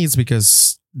special needs,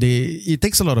 because it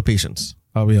takes a lot of patience.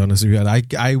 I'll be honest with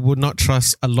you. I would not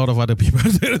trust a lot of other people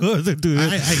to do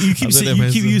it. You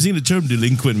keep using the term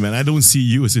delinquent, man. I don't see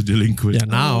you as a delinquent. Yeah,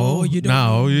 now you don't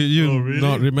now you really?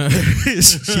 not remember.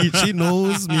 she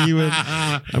knows me.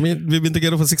 I mean, we've been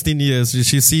together for 16 years.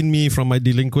 She's seen me from my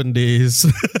delinquent days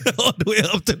all the way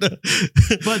up to the.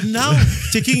 But now,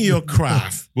 taking your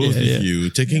craft, both of you,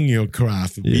 taking your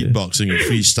craft, beatboxing and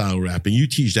freestyle rapping, you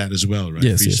teach that as well, right?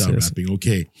 Yes, freestyle rapping,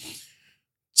 okay.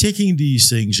 Taking these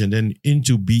things and then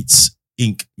into Beats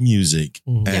Inc. music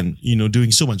and,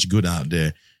 doing so much good out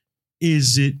there,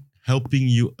 is it helping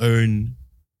you earn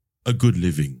a good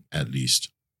living, at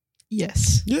least?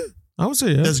 Yes. Yeah, I would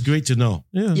say, yeah. That's great to know.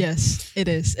 Yeah. Yes, it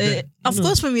is. Of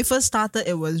course, when we first started,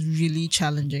 it was really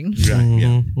challenging.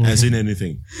 Right, as in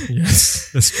anything. Yes,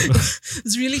 that's true.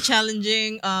 It's really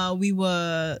challenging. We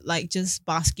were like just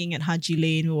basking at Haji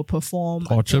Lane. We would perform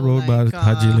Orchard until, Road, like,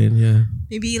 Haji Lane, yeah.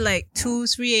 Maybe like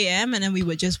 2-3 a.m. and then we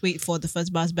would just wait for the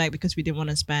first bus back because we didn't want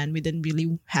to spend. We didn't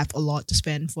really have a lot to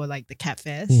spend for like the cab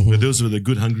fares. But those were the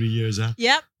good hungry years, huh?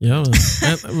 Yep. Yeah.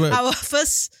 Our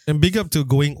first. And big up to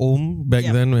Going Home back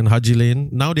then in Haji Lane.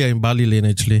 Now they are in Bali Lane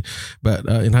actually. But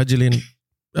in Haji Lane,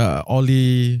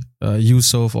 Ollie,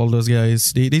 Yusuf, all those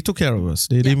guys, they took care of us.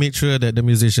 They made sure that the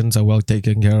musicians are well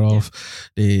taken care of.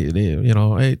 They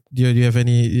hey, do you have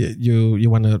any, you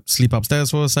want to sleep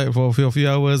upstairs for a few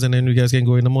hours and then you guys can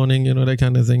go in the morning, that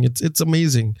kind of thing. It's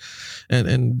amazing.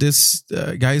 And this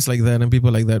guys like that and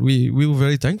people like that, we were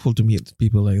very thankful to meet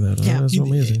people like that. Yeah. That's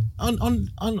amazing. On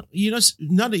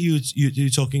now that you're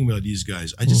talking about these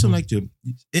guys, I just would like to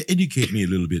educate me a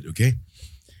little bit, okay?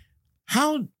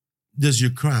 How does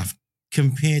your craft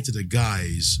compare to the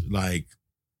guys like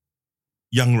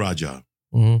Young Raja,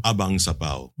 Abang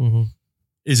Sapau?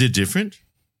 Is it different?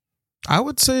 I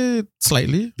would say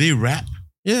slightly. They rap?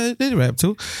 Yeah, they rap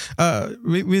too.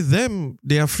 With them,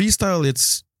 their freestyle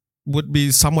would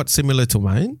be somewhat similar to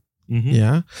mine.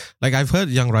 Yeah, like I've heard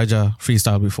Young Raja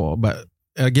freestyle before, but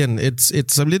again,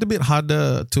 it's a little bit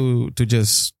harder to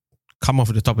just come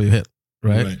off the top of your head.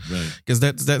 right? Right. Because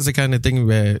that's the kind of thing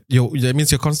where that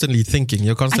means you're constantly thinking.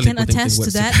 You're I constantly can putting attest to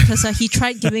words that together. because he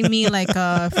tried giving me like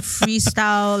a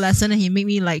freestyle lesson and he made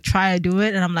me like try to do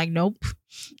it, and I'm like, nope.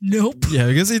 Yeah,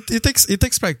 because it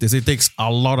takes practice. It takes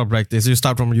a lot of practice. You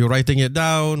start from you writing it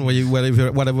down,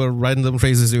 whatever random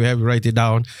phrases you have, you write it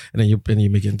down, and then you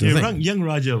make it into a thing. Young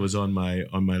Raja was on my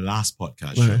last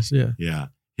podcast Nice, show. yeah.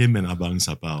 Him and Abang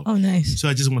Sapau. Oh, nice. So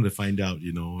I just wanted to find out,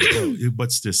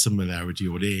 what's the similarity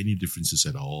or are there any differences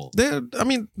at all?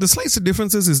 The slight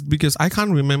differences is because I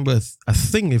can't remember a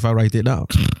thing if I write it down.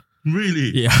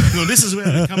 Really? Yeah. No, this is where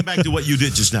I come back to what you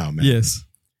did just now, man. Yes.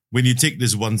 When you take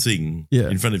this one thing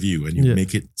in front of you and you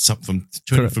make it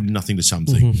turn it from nothing to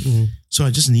something. So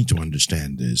I just need to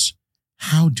understand this.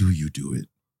 How do you do it?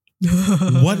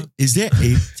 What is there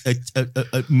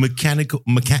a mechanical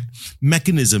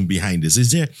mechanism behind this?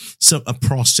 Is there a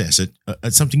process,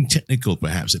 something technical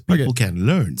perhaps that people can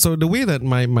learn? So the way that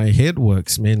my head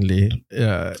works mainly,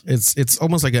 it's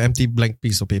almost like an empty blank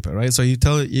piece of paper, right? So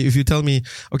if you tell me,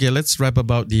 okay, let's rap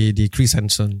about the Chris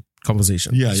Hansen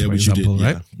conversation. For which example, you did,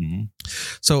 right? Mm-hmm.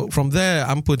 So from there,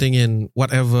 I'm putting in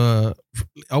whatever,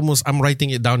 I'm writing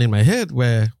it down in my head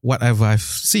where whatever I've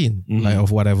seen, like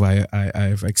of whatever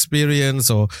I've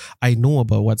experienced or I know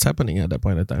about what's happening at that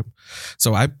point in time.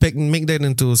 So I make that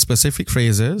into specific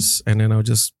phrases and then I'll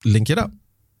just link it up.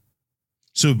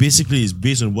 So basically, it's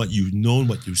based on what you've known,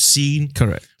 what you've seen.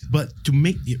 Correct. But to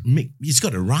make it's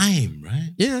got a rhyme,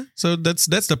 right? Yeah. So that's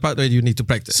the part where you need to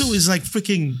practice. So it's like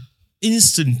freaking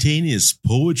instantaneous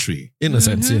poetry. In a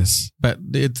sense, yes. But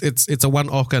it's a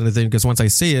one-off kind of thing because once I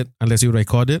say it, unless you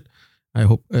record it, I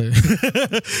hope,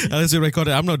 unless you record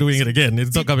it, I'm not doing it again.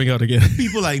 It's not coming out again.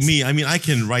 People like me, I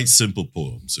can write simple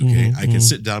poems, okay? I can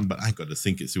sit down, but I got to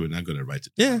think it through and I'm going to write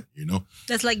it down,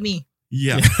 That's like me.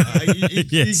 Yeah.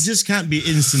 It just can't be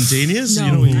instantaneous.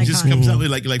 No, It I just can't. comes out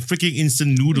with like freaking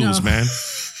instant noodles, No. man.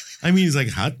 It's like,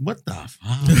 what the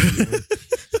fuck?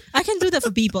 I can do that for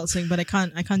beatboxing, but I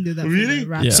can't do that Really? for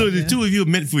rap. Yeah. So the two of you are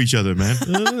meant for each other, man.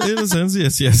 In a sense,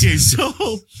 yes. Okay, so,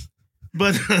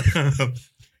 but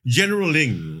General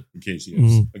Ling, okay, so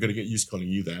I got to get used to calling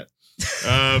you that.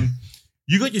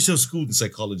 You got yourself schooled in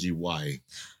psychology. Why?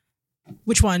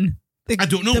 Which one? I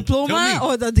don't know. Tell Diploma me.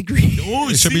 or the degree? Oh,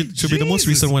 It should be the most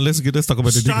recent one. Let's talk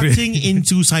about the degree. Starting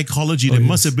into psychology, there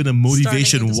must have been a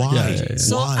motivation. Starting Why? into psychology.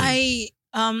 So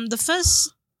Why? the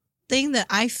first thing that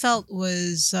I felt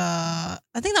was I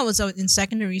think that was in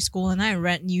secondary school, and I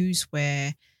read news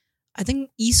where I think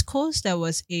East Coast there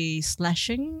was a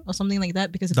slashing or something like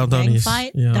that because of Downtown a gang East.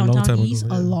 fight Yeah, a long downtown time ago, East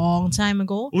yeah. a long time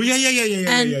ago. Oh yeah.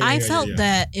 And I felt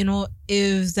that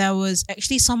if there was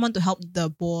actually someone to help the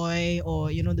boy or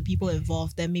the people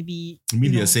involved, then maybe You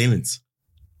mean the know- assailants?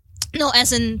 No,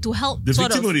 as in to help The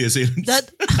sort victim of or the assailant?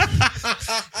 that.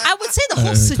 I would say the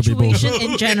whole It could be both.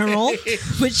 situation in general,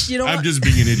 which I'm just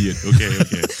being an idiot.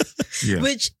 Okay. Yeah.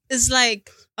 which is like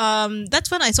that's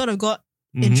when I sort of got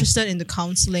Mhm. interested in the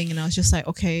counseling, and I was just like,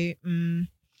 okay,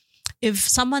 if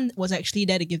someone was actually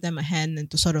there to give them a hand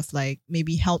and to sort of like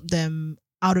maybe help them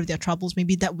out of their troubles,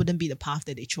 maybe that wouldn't be the path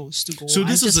that they chose to go. So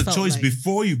this I was just a felt choice like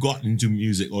before you got into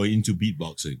music or into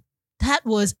beatboxing. that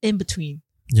was in between.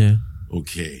 Yeah.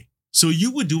 Okay. So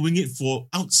you were doing it for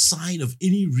outside of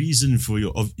any reason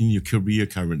in your career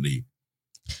currently.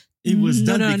 It was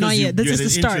done no, because not you, yet. This you is had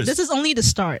the an start. interest. This is only the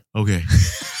start. Okay.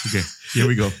 Here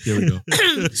we go.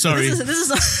 Sorry.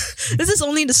 This is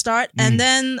only the start, and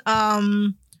then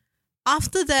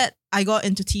after that, I got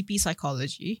into TP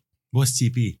psychology. What's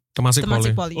TP? Temasek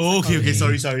Temasek Poly. Poly. Oh, okay.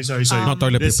 Psychology. Sorry. Not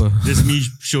toilet That's, paper. that's me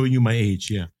showing you my age.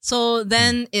 Yeah. So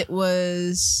then it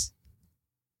was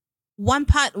one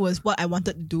part was what I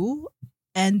wanted to do,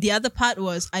 and the other part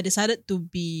was I decided to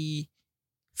be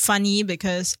funny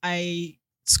because I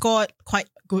scored quite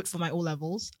good for my O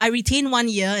levels. I retained 1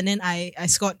 year and then I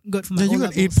scored good for my Yeah, O you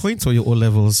levels. got 8 points for your O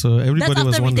levels, so everybody That's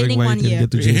was after wondering retaining why you 1 didn't year.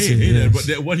 get to Hey, JC.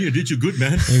 that one year did you good,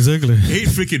 man. Exactly. 8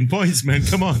 freaking points, man.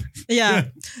 Come on. Yeah.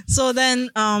 So then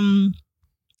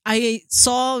I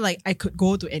saw like I could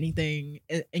go to anything,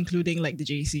 including like the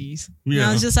JCs. And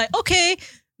I was just like, okay.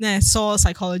 Then I saw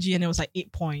psychology and it was like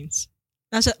 8 points.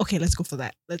 And I said, okay, let's go for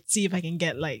that. Let's see if I can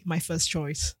get like my first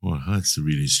choice. Well, that's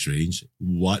really strange.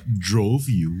 What drove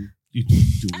you to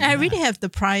do I that? really have the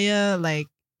prior like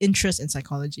interest in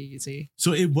psychology, you see.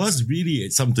 So it was really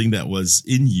something that was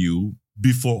in you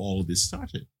before all this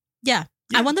started. Yeah.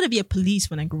 I wanted to be a police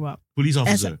when I grew up. Police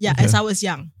As, officer. as I was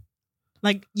young.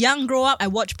 Like young, grow up, I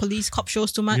watched police cop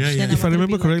shows too much. Yeah, yeah. Then If I wanted to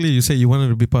remember be correctly, you said you wanted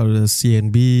to be part of the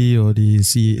CNB or the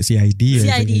CID. I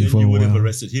think, CID. And for you a would have while.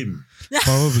 arrested him.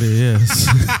 Probably, yes.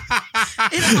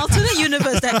 In an alternate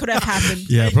universe, that could have happened.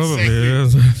 Yeah, probably.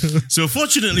 So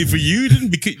fortunately for you,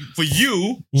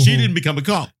 she didn't become a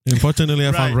cop. Unfortunately,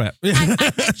 I found rap.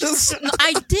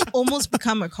 I did almost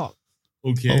become a cop.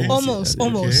 Okay. Almost.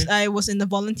 Okay. I was in the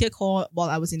volunteer corps while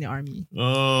I was in the army.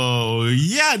 Oh,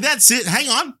 yeah, that's it. Hang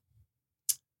on.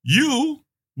 You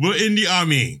were in the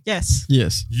army. Yes.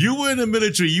 Yes. You were in the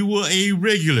military. You were a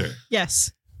regular.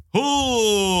 Yes.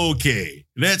 Okay.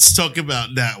 Let's talk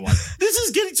about that one. This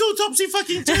is getting so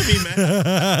topsy-fucking-turvy,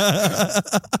 man.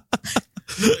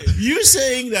 You're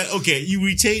saying that, okay, you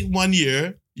retained 1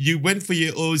 year. You went for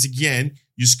your O's again.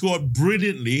 You scored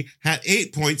brilliantly, had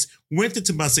 8 points, went to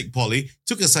Temasek Poly,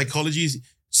 took a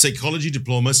psychology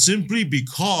diploma simply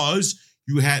because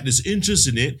you had this interest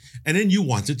in it, and then you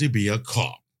wanted to be a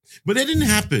cop. But that didn't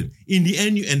happen. In the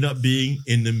end, you end up being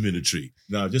in the military.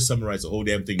 Now, just summarize the whole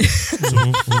damn thing.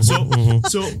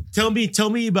 So tell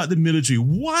me about the military.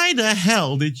 Why the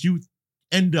hell did you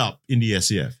end up in the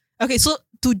SAF? Okay, so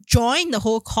to join the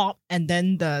whole cop and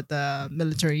then the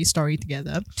military story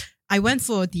together, I went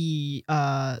for the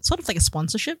sort of like a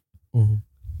sponsorship.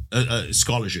 A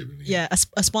scholarship. I mean. Yeah,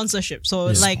 a sponsorship. So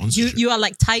Yeah, like sponsorship. you are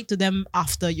like tied to them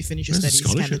after you finish your That's a studies,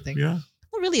 kind of scholarship. thing. Yeah.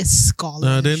 Not really a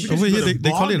scholarship. Then over here, they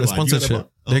call it a sponsorship.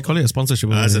 They call it a sponsorship.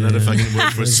 That's another fucking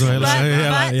word for So, So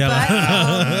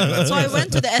I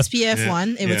went to the SPF Yeah,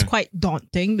 one. It was yeah. quite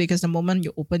daunting because the moment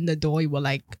you opened the door, you were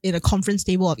like in a conference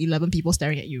table of 11 people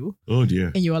staring at you. Oh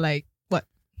dear. And you were like, what,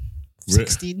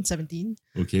 16, 17?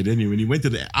 Okay, then when you went to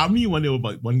the army one, there was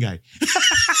about one guy.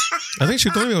 I think she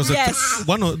told me it was Yes.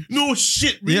 one or No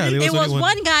shit, really? Yeah, there It was only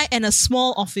one guy and a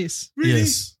small office. Really?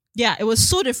 yes. Yeah, it was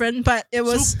so different, but it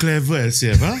was So clever,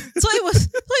 SF, huh? it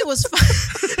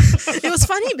was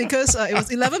funny because it was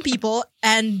 11 people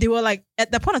and they were like,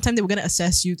 at that point of time, they were going to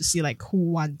assess you to see like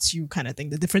who wants you kind of thing,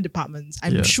 the different departments.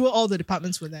 I'm Yeah. sure all the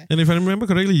departments were there. And if I remember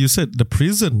correctly, you said the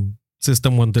prison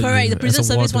system wanted Correct, you the prison as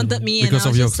a service warden wanted me and because I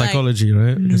of was your just like, psychology,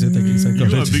 right? Because you're taking You are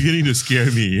psychology. beginning to scare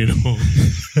me, you know.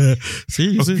 See,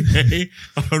 you see. Okay,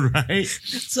 all right.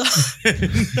 So,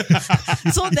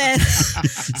 so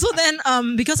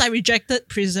then, because I rejected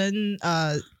prison,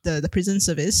 the prison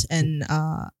service, and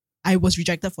I was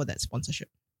rejected for that sponsorship.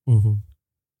 Mhm.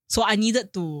 So I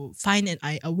needed to find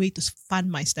a way to fund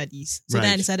my studies. So then I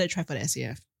Right. decided to try for the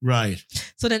SAF. Right.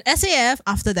 So then SAF,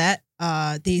 after that,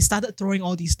 they started throwing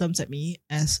all these terms at me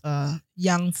as a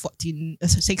young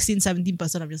 16, 17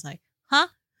 person. I'm just like, huh?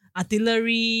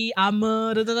 Artillery,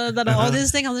 armor, all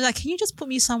this thing. I was like, can you just put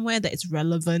me somewhere that is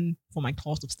relevant for my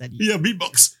course of study? Yeah,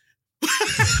 beatbox.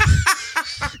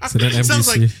 So then That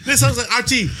sounds like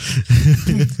RT.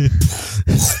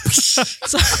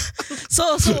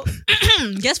 So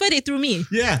guess where they threw me?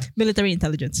 Yeah. Military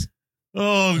intelligence.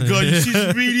 Oh god, she's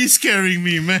really scaring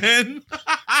me, man.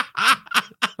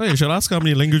 Oh, you should ask how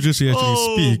many languages he actually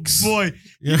Oh speaks. boy.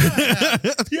 Yeah.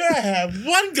 Yeah,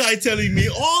 one guy telling me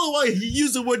all the while he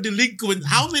used the word delinquent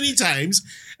how many times,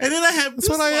 and then I have That's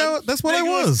what I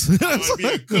was. I want to be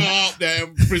a cop,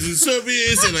 then prison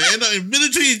service, and I end up in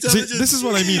military See, intelligence. this is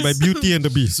what I mean by Beauty and the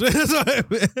Beast. That's what I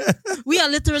mean. We are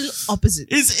literally opposite.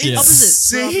 It's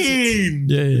Yes. insane.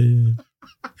 Yeah.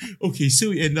 Okay, so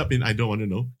we end up in I don't want to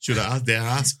know. Should I ask? Dare I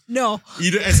ask? No,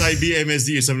 Either SIB,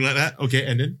 MSD, or something like that. Okay,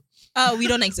 and then we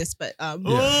don't exist, but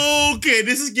okay,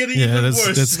 this is getting Yeah, even that's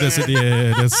worse. that's it. man.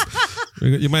 Yeah, that's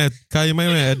you might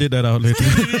edit that out later.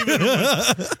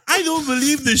 I don't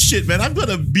believe this shit, man. I've got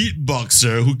a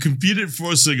beatboxer who competed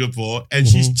for Singapore and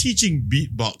she's teaching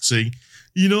beatboxing,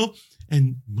 you know,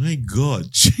 and my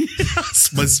God,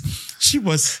 she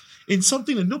was in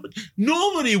something that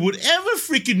nobody would ever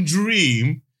freaking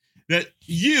dream that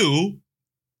you,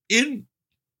 in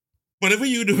whatever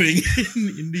you're doing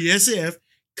in the SAF,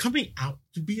 coming out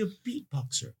to be a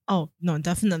beatboxer. oh no,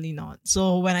 definitely not.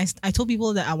 So when I told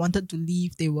people that I wanted to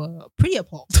leave, they were pretty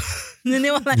appalled. And then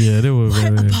they were like, Yeah, they were what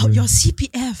very, about very- your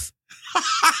CPF?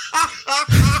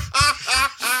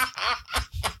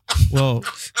 Well,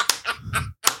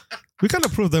 we kind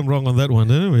of proved them wrong on that one,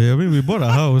 didn't we? I mean, we bought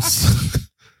a house.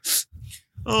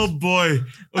 Oh boy. Okay.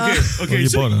 Oh, Okay. you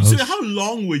So, bought a so house. how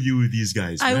long were you with these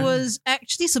guys? I man? was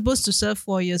actually supposed to serve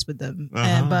 4 years with them,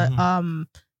 Uh-huh, but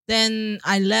then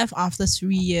I left after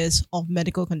 3 years of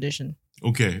medical condition,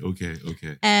 Okay.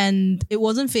 and it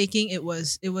wasn't faking. It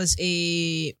was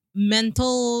a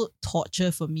mental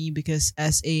torture for me because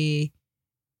as a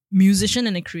musician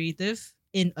and a creative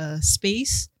in a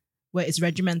space where it's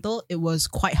regimental, it was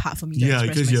quite hard for me to Yeah, express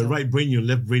because your myself. right brain, your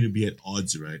left brain will be at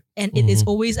odds, right? And it is Mhm.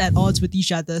 always at odds with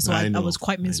each other, so I know. was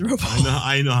quite I know. miserable.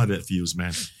 I know how that feels,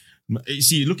 man.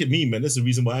 See, look at me, man. That's the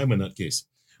reason why I'm a nutcase.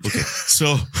 Okay,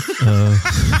 so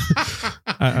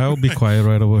I'll be quiet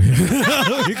right over here.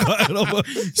 I'll be quiet over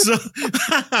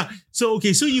here. So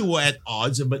okay, so you were at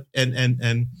odds, but and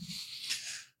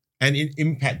it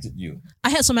impacted you. I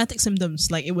had somatic symptoms.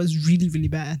 Like it was really, really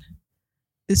bad.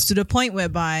 It's to the point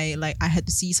whereby like I had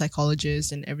to see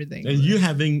psychologists and everything. And you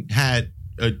having had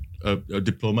a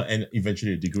diploma and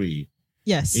eventually a degree.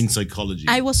 Yes. In psychology.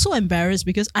 I was so embarrassed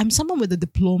because I'm someone with a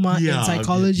diploma in Yeah,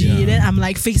 psychology. yeah. Then I'm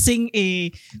like facing a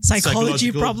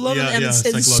psychology Psychological- problem yeah, and yeah, it's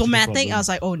psychological somatic. problem. I was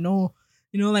like, oh no.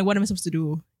 Like what am I supposed to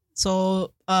do?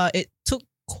 So it took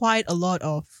quite a lot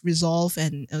of resolve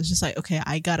and it was just like, okay,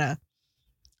 I gotta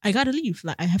leave.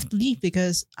 Like I have to leave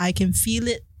because I can feel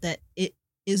it that it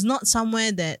is not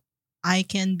somewhere that I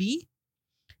can be.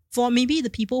 For maybe the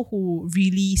people who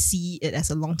really see it as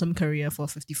a long-term career for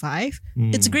 55,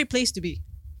 it's a great place to be.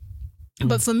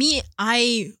 But for me,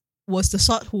 I was the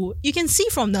sort who, you can see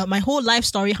from my whole life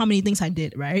story how many things I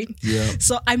did, right? Yeah.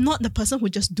 So I'm not the person who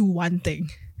just do one thing.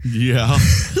 Yeah.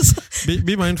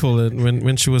 Be mindful that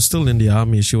when she was still in the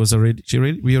army,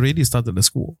 we already started the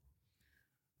school.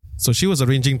 So she was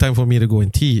arranging time for me to go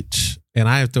and teach, and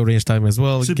I have to arrange time as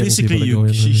well. So getting basically, people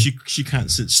to go in. she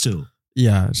can't sit still.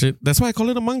 Yeah, that's why I call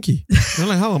it a monkey.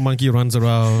 Like how a monkey runs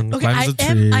around, Okay, climbs a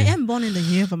tree. I am born in the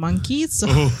year of a monkey, so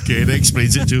Okay, that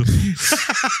explains it too.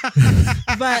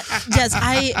 but yes,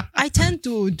 I tend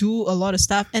to do a lot of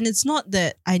stuff, and it's not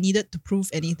that I needed to prove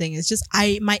anything. It's just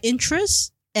my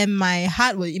interest and my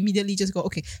heart will immediately just go,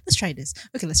 okay, let's try this.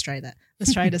 Okay, let's try that.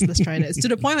 Let's try this. Let's try this. To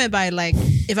the point whereby, like,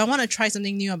 if I want to try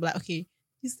something new, I'm like, okay,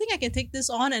 you think I can take this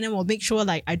on, and then we'll make sure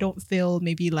like I don't fail.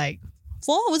 Maybe like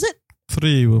 4, was it?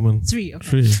 3 women. 3.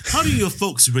 Okay. 3. How do your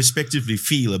folks respectively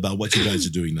feel about what you guys are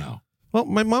doing now? Well,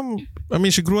 my mom, I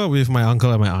mean, she grew up with my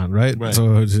uncle and my aunt, right? Right.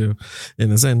 So,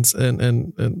 in a sense,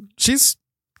 and she's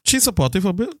supportive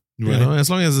of it. Right. You know, as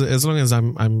long as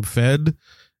I'm fed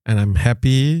and I'm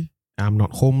happy, I'm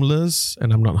not homeless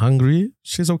and I'm not hungry,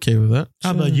 she's okay with that.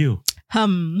 How about you?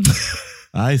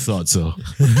 I thought so.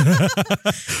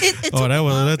 It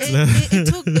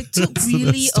took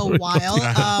really a story. while.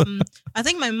 I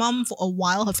think my mom for a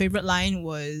while, her favorite line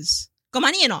was "Got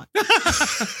money or not?"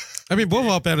 I mean, both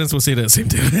our parents will say that same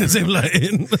thing, same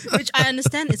line. Which I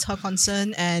understand it's her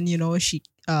concern, and she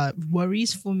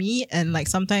worries for me, and like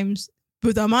sometimes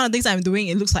with the amount of things I'm doing,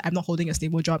 it looks like I'm not holding a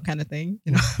stable job kind of thing.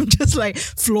 I'm just like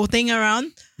floating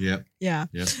around. Yeah. Yeah.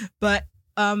 Yeah. But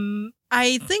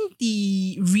I think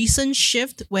the recent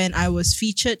shift when I was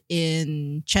featured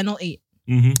in Channel 8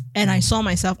 and I saw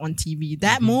myself on TV,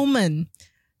 that moment,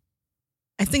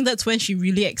 I think that's when she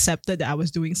really accepted that I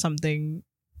was doing something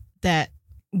that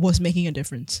was making a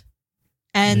difference.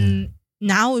 And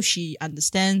now she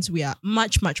understands we are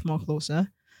much, much more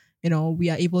closer. We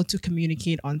are able to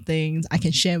communicate on things. I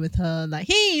can share with her like,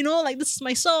 hey, like this is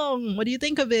my song. What do you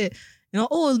think of it?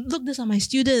 Oh, look, these are my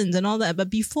students and all that. But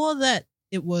before that,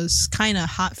 it was kind of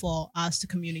hard for us to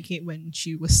communicate when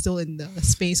she was still in the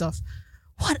space of,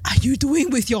 what are you doing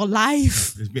with your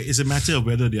life? It's a matter of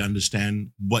whether they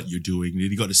understand what you're doing.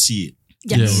 You got to see it.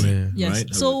 Yes. Yeah. Yes.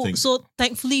 Right? I would think. So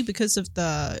thankfully, because of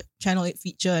the Channel 8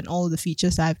 feature and all the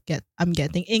features that I'm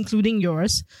getting, including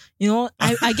yours,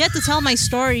 I get to tell my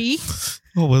story.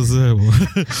 What was that?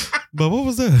 But what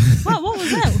was that? What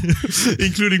was that?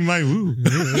 Including my woo.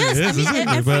 Yes, I mean,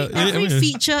 exactly. But, every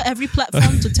feature, every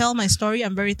platform to tell my story,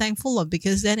 I'm very thankful of,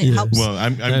 because then it helps. Well,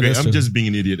 I'm Yeah, great. that's I'm true. just being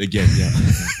an idiot again. Yeah.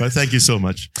 But thank you so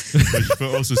much for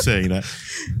also saying that.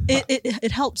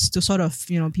 It helps to sort of,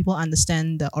 people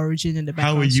understand the origin and the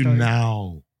background. How are you story.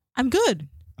 now? I'm good.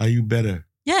 Are you better?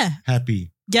 Yeah.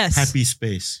 Happy? Yes. Happy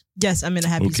space. Yes, I'm in a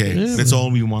happy Okay. space. Yeah. That's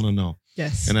all we want to know.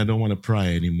 Yes. And I don't want to pry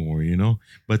anymore,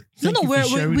 But thank you for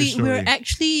sharing the story. we're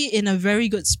actually in a very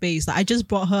good space. Like, I just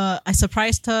brought her. I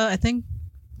surprised her, I think,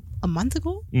 a month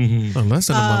ago. Mhm. Oh, less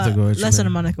than a month ago, actually. Less than a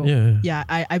month ago. Yeah. Yeah,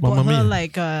 I bought Mamma her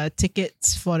mia.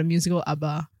 tickets for the musical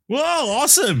ABBA. Whoa,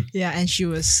 awesome. Yeah, and she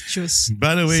was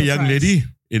By the way, young surprised. lady,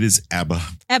 it is ABBA.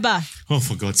 ABBA. Oh,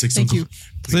 for God's sake. Thank don't you. go-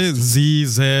 Say Z,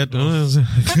 Z. Z.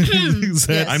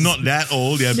 Yes. I'm not that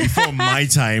old. Yeah, before my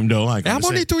time, though. I I'm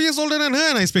only 2 years older than her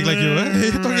and I speak like you. What are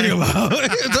you talking about? What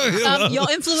are you talking about? Your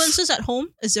influences at home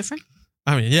is different.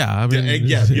 I mean, yeah, you're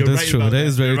right that's true. about That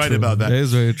is that. very You're right true. about that. That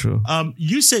is very true.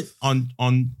 You said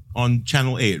on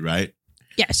Channel 8, right?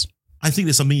 Yes. I think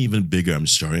there's something even bigger. I'm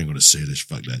sorry, I'm going to say this.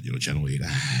 Fuck that, Channel 8.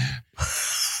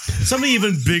 Something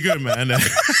even bigger, man.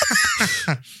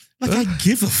 Like, I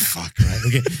give a fuck, right?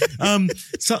 Okay.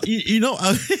 So,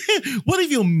 what if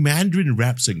your Mandarin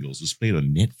rap singles was played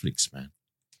on Netflix, man?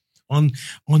 On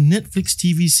Netflix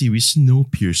TV series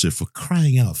Snowpiercer, for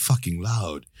crying out fucking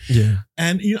loud. Yeah.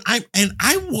 And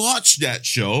I watched that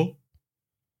show,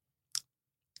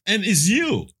 and it's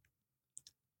you.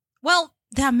 Well,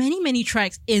 there are many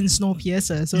tracks in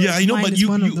Snowpiercer. So Yeah, I know, mine but is you,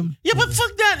 one of you them. yeah, but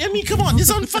fuck that. I mean, come on, it's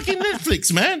on fucking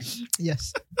Netflix, man.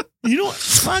 Yes. You know,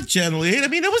 Smart Channel 8. I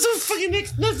mean, that was on fucking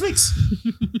Netflix.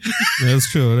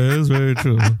 That's true. That is very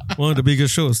true. One of the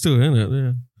biggest shows too, isn't it?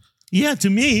 Yeah. Yeah, to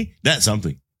me, that's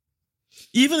something.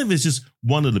 Even if it's just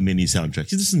one of the mini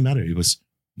soundtracks, it doesn't matter. It was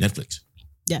Netflix.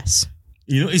 Yes.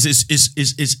 You know,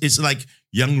 it's like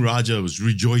young Raja was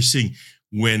rejoicing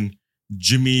when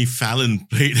Jimmy Fallon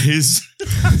played his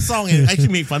song and actually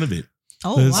made fun of it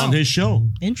Oh, There's- wow. on his show.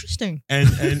 Interesting. And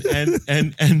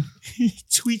he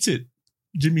tweeted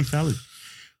Jimmy Fallon.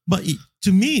 But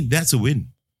to me, that's a win.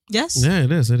 Yes. Yeah,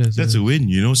 it is. It is. That's a win,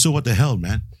 you know? So what the hell,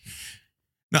 man?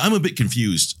 Now, I'm a bit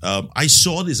confused. I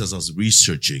saw this as I was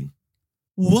researching.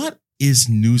 What is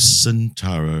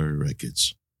Nusantara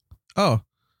Records? Oh,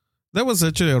 that was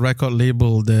actually a record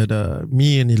label that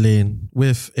me and Elaine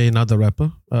with another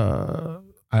rapper.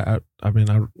 I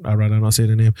rather not say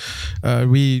the name.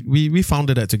 We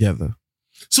founded that together.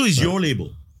 So it's your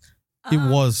label. It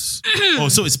was Oh,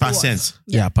 so it's past tense.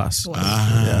 yeah, pass. Was.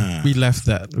 Yeah. We left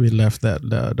that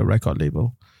the record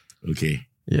label. Okay,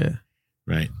 Yeah,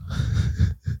 right.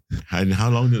 And how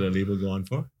long did the label go on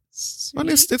for? and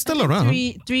it's still around.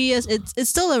 3 years. It's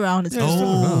still around. It's Yeah, it's still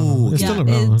still around. around. It's Yeah, still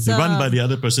around. it's, Run by the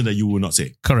other person that you will not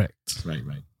say. Correct. Right.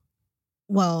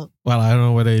 Well, Well, I don't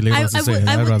know whether Elaine wants to say it.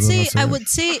 I'd rather not say I it. would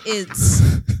say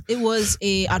it was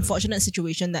a unfortunate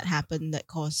situation that happened that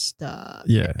caused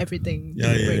Yeah. everything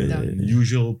Yeah, to break down.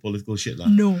 Usual political shit lah.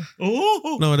 No.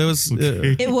 Oh, No, there was.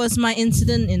 Okay. It was my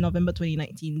incident in November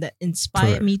 2019 that inspired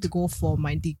Correct. me to go for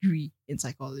my degree in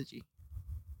psychology.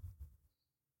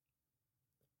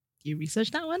 You research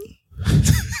that one?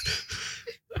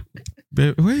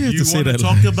 Babe, why you have You to say want to that?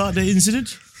 talk about the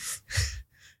incident?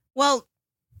 Well,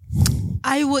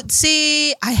 I would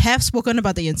say I have spoken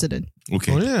about the incident.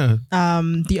 Okay. Oh yeah.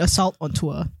 The assault on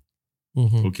tour.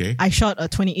 Mhm. Okay. I shot a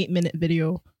 28-minute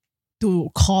video to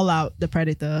call out the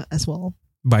predator as well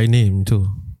By name too.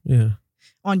 Yeah.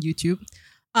 on YouTube.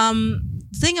 The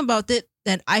thing about it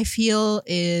that I feel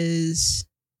is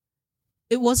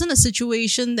it wasn't a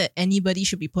situation that anybody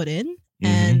should be put in.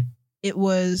 And it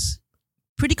was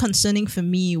pretty concerning for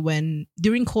me when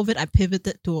during COVID I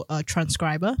pivoted to a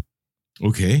transcriber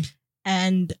Okay.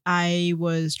 and I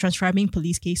was transcribing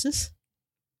police cases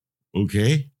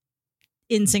Okay.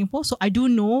 in Singapore. So I do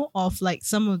know of like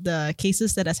some of the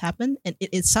cases that has happened, and it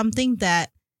is something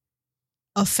that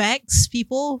affects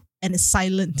people and is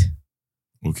silent.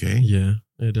 Okay. Yeah,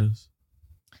 it is.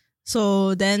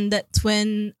 So then that's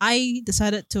when I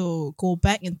decided to go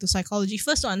back into psychology,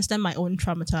 first to understand my own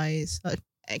traumatized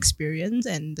experience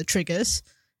and the triggers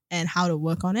and how to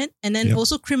work on it. And then Yep.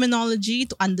 also criminology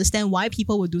to understand why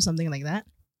people would do something like that.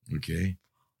 Okay.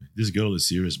 This girl is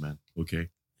serious, man. Okay.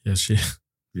 Yes, she.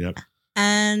 Yep.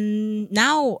 And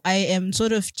now I am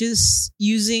sort of just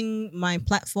using my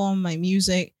platform, my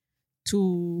music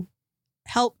to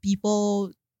help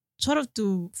people sort of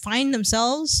to find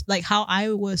themselves, like how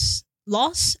I was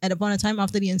lost at a point in time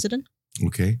after the incident.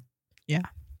 Okay.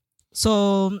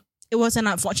 So it was an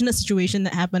unfortunate situation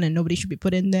that happened and nobody should be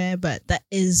put in there, but that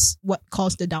is what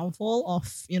caused the downfall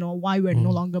of, why we're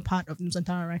no longer part of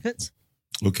Nusantara Records.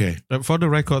 Okay. For the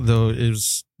record, though,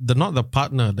 is not the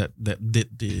partner that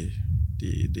did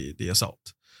the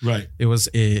assault. Right. It was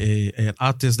an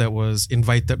artist that was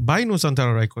invited by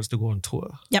Nusantara Records to go on tour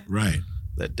Right.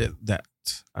 that did that.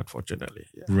 Unfortunately,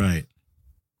 yeah. Right.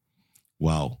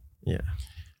 Wow. Yeah.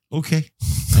 Okay.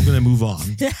 I'm gonna move on.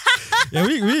 Yeah,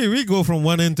 we go from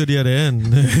one end to the other end.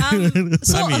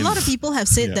 So I mean, a lot of people have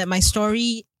said yeah. that my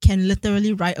story can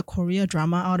literally write a Korea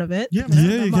drama out of it. Yeah, Yeah, man.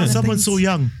 you Amount can. of Someone's things. so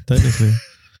young. Technically.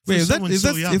 Wait, if someone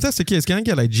so young. that's the case, can I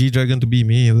get like G Dragon to be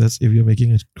me if you're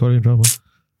making a Korean drama?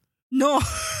 No.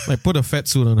 Like put a fat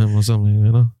suit on him or something,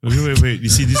 you know? Wait. You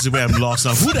see, this is where I'm lost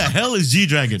now. Who the hell is G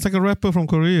Dragon? It's like a rapper from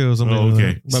Korea or something. Oh, like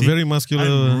okay. that. But See, very muscular.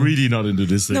 I'm really not into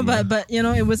this thing. No, man. but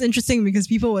it was interesting because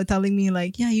people were telling me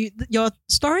like, yeah, your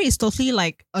story is totally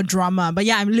like a drama, but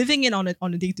yeah, I'm living it on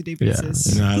a day-to-day Yeah.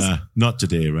 basis. Nah, not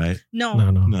today, right? No. no.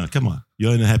 No, come on.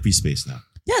 You're in a happy space now.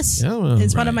 Yes, Yeah, well,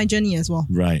 it's part of right. my journey as well.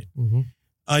 Right. Mhm.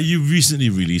 You recently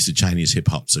released a Chinese hip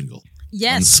hop single on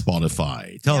Yes.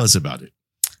 Spotify. Tell us about it.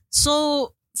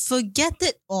 So Forget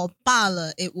It or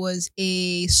Bala, it was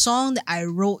a song that I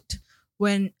wrote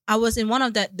when I was in one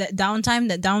of that downtime,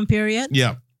 that down period.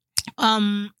 Yeah.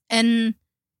 And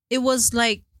it was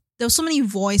like there were so many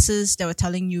voices that were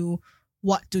telling you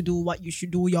what to do, what you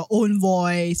should do, your own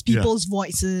voice, people's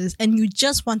voices, and you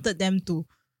just wanted them to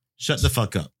Shut the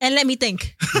fuck up. and let me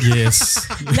think. Yes.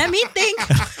 Let me think.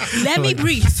 Let me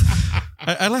breathe.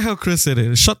 I like how Chris said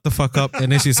it. Shut the fuck up,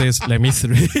 and then she says, "Let me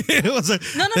through." It was like,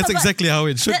 No, that's but exactly how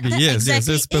it should be. Yes,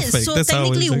 exactly that's perfect. is. So That's how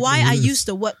technically, exactly why it I is. used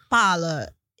the word "pala,"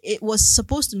 it was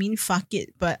supposed to mean "fuck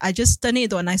it," but I just turned it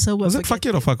into a nicer word. Was it fuck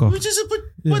it or fuck off? Just put,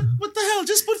 Yeah. what the hell?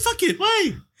 Just put fuck it.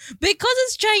 Why? Because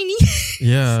it's Chinese.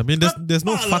 Yeah, I mean, there's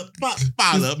no Pala, fuck.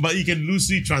 Pala, but you can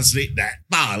loosely translate that.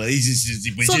 Pala is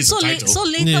which is So a title.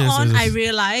 later Yes, on, yes. I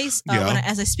realized Yeah.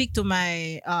 as I speak to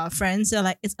my friends, they're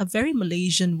like, it's a very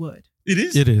Malaysian word. it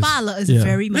is. It is. Pala is Yeah. a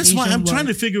very That's Malaysian why I'm word. trying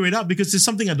to figure it out because it's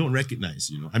something I don't recognize.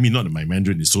 I mean, not that my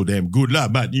Mandarin is so damn good, lah,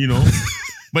 but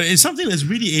but it's something that's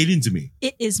really alien to me.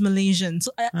 It is Malaysian. So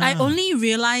I only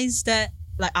realized that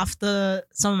like after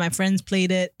some of my friends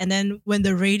played it, and then when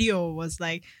the radio was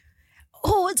like,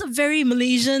 oh, it's a very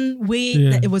Malaysian way Yeah.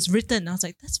 that it was written. I was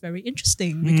like, that's very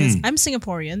interesting because I'm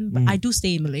Singaporean, but I do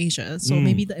stay in Malaysia. So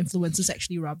maybe the influences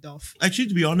actually rubbed off. Actually,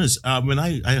 to be honest, when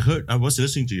I was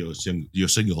listening to your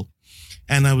single,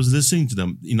 and I was listening to the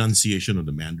enunciation of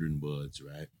the Mandarin words,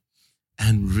 right?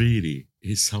 And really,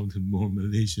 it sounded more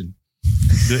Malaysian.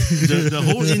 The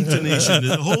whole intonation,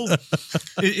 the whole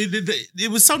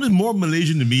it was sounded more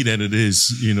Malaysian to me than it is,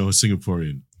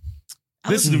 Singaporean.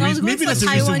 That's the reason. Maybe that's the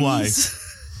reason why.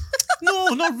 No,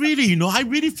 not really. I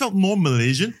really felt more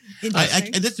Malaysian.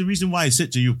 Interesting. That's the reason why I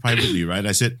said to you privately, right?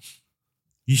 I said,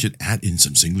 you should add in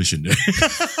some Singlish in there.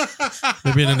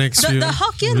 Maybe in the next few. The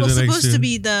Hokkien maybe was the next supposed few. to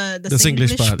be the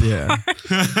Singlish part. Yeah.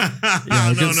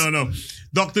 No.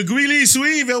 Dr. Greeley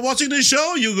Sui, if you're watching this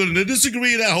show, you're going to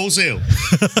disagree that wholesale.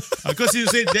 Because you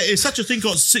say there is such a thing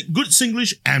called good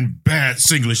Singlish and bad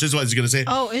Singlish. That's what he's going to say.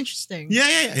 Oh, interesting.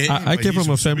 Yeah. I came from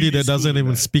a family that doesn't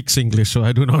even speak English, so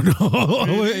I do not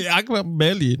know. I come from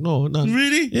barely. No, none.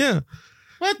 Really? Yeah.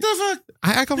 What the fuck?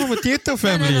 I come from a theatre No,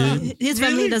 family. His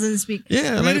family doesn't speak.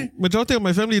 Yeah, Really? like majority of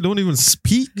my family don't even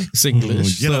speak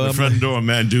Singlish. Get out the front door,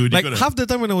 man, dude. You Like gotta- half the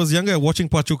time when I was younger watching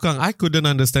Pachukang, I couldn't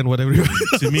understand what everyone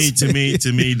to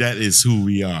me, that is who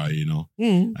we are,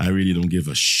 Mm. I really don't give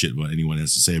a shit what anyone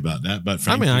has to say about that. But I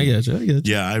frankly, mean, I get you.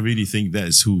 yeah, I really think that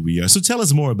is who we are. So tell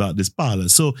us more about this Pala.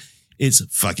 So it's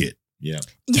fuck it. Yeah.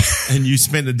 And you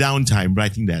spent the downtime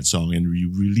writing that song and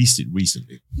you released it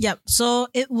recently. Yep. So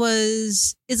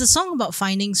it's a song about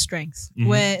finding strength, Mhm.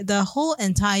 where the whole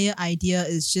entire idea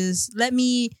is just let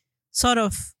me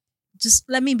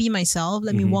be myself,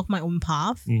 let me Mhm. walk my own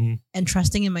path, Mm-hmm. and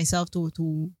trusting in myself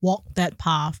to walk that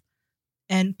path,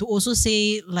 and to also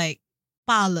say like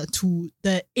pala to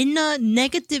the inner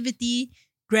negativity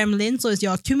gremlin. So it's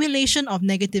your accumulation of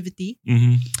negativity,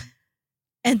 Mm-hmm.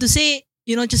 and to say,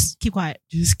 just keep quiet.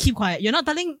 Just keep quiet. You're not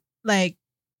telling, like,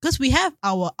 because we have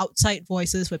our outside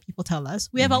voices where people tell us.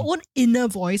 We have our own inner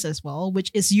voice as well,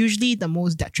 which is usually the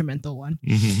most detrimental one.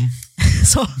 Mm-hmm.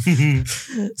 So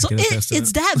Can attest to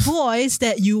it's that voice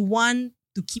that you want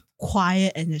to keep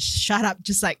quiet and just shut up.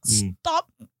 Just like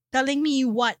stop telling me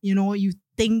what, you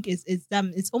think is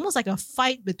them. It's almost like a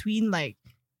fight between like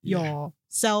your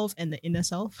self and the inner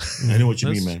self. I know what you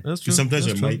That's- mean, man. that's Because true. sometimes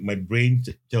That's when true. my brain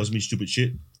tells me stupid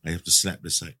shit, I have to slap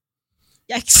the side.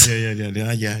 Yikes. Yeah.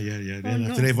 Then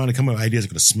after that, if I want to come up with ideas, I'm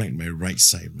going to smack my right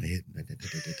side of my head.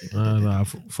 Nah,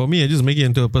 for me, I just make it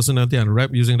into a personality and rap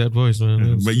using that voice,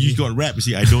 man. But you got rap, you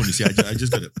see, I don't. You see, I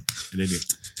just got it. And then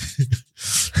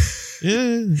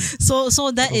Yeah. So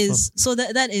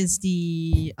that is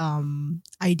the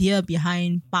idea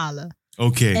behind Pala.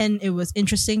 okay. And it was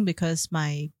interesting because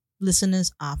my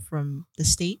listeners are from the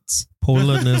States,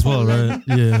 Poland as well, right?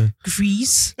 Yeah.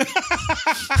 Greece.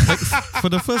 Like, for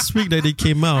the first week that it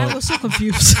came I out, was so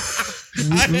confused.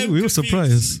 we were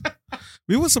surprised.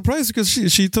 We were surprised because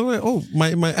she told me, oh,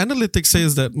 my analytics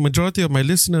says that majority of my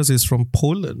listeners is from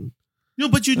Poland. No,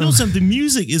 but something.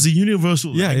 Music is a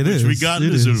universal Yeah, it language, is.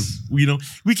 regardless It of,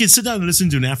 is. we can sit down and listen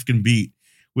to an African beat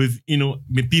with,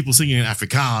 with people singing in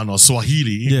Afrikaans or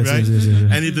Swahili, Yes, right? yes.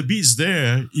 And if the beat's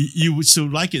there, you would still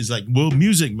like it. It's like world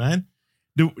music, man.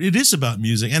 It is about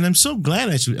music. And I'm so glad,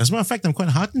 actually. As a matter of fact, I'm quite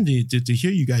heartened to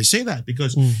hear you guys say that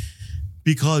because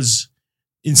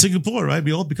in Singapore, right,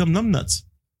 we all become numbnuts.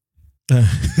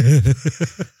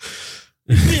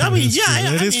 I mean,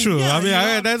 It is true. yeah, I mean,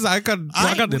 I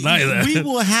can't deny that. We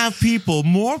will have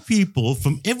more people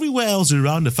from everywhere else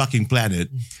around the fucking planet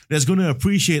that's going to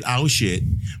appreciate our shit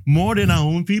more than our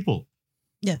own people.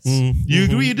 Yes. You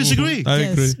agree or disagree? I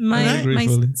Yes. agree. I agree My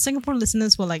fully. Singapore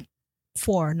listeners were like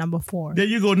number 4. There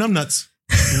you go, numbnuts.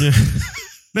 Yeah.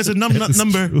 That's a numbnut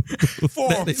number. Four.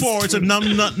 That is It's a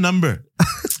numbnut number.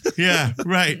 Yeah,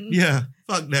 right. Yeah.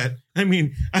 Fuck that. I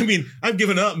mean, I've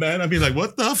given up, man. I'd be like,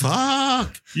 what the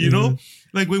fuck? You know?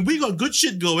 Like when we got good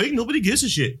shit going, nobody gives a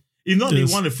shit. If not, Yes.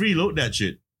 they want to freeload that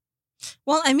shit.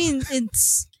 Well, I mean,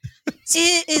 it's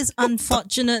It is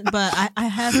unfortunate, but I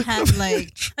have had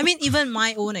like, I mean, even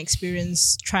my own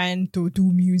experience trying to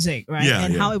do music, right? Yeah,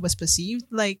 and yeah. how it was perceived.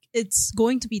 Like, it's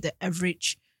going to be the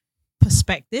average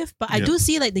perspective, but I Yeah. do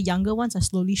see like the younger ones are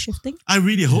slowly shifting. I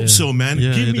really hope Yeah. so, man.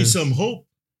 Yeah, Give it me is. some hope,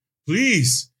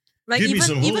 please. Like Give me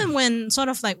some even hope. when sort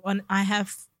of like when I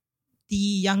have the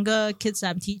younger kids that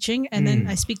I'm teaching and then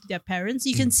I speak to their parents,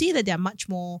 you can see that they're much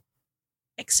more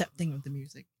accepting of the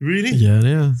music. Really?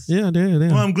 Yeah.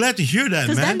 Well, I'm glad to hear that,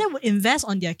 Because then man. they would invest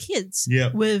on their kids Yeah.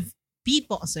 with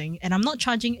beatboxing, and I'm not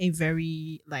charging a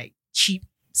very like cheap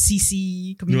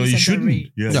CC No, community you center shouldn't.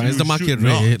 rate. Yeah, Yeah, you it's the market should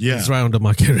not. rate. Yeah. It's right on the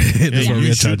market rate. Yeah, That's what you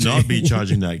we're should charging. not be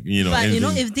charging like, But anything. you know,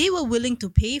 if they were willing to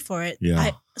pay for it, Yeah.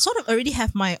 I sort of already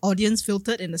have my audience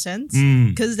filtered in a sense. Mm,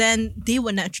 Because then they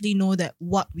would naturally know that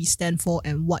what we stand for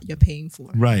and what you're paying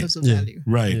for Right. in terms of Yeah. value.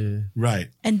 right, Yeah. right.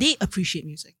 And they appreciate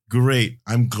music. Great.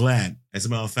 I'm glad. As a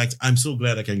matter of fact, I'm so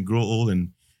glad I can grow old and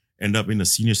end up in a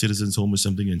senior citizens home or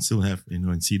something and still have,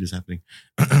 and see this happening.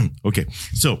 Okay.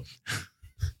 So,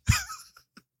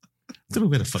 I don't know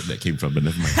where the fuck that came from, but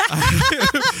never mind.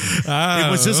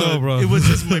 It was just bro. It was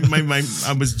just my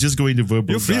I was just going to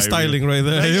verbal. You're freestyling right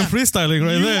there. Yeah. You're freestyling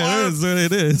right You there. are- That's what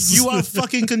it is. You are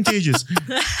fucking contagious.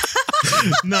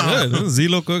 No. Yeah,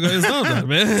 Z-Loco guy is not that,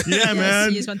 man. Yeah,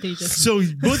 man. He is contagious. So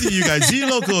both of you guys,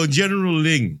 Z-Loco and General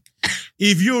Ling,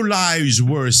 if your lives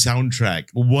were a soundtrack,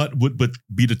 what would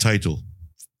be the title?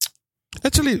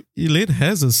 Actually, Elaine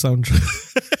has a soundtrack.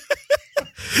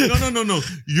 No.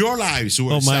 Your lives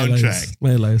were a Oh, my soundtrack. lives.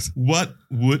 My lives. What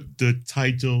would the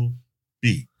title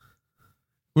be?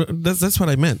 Well, that's what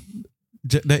I meant.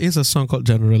 There is a song called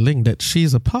General Ling that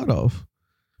she's a part of.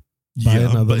 By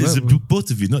another but is it level. both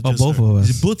of you, not Or just both her? of us.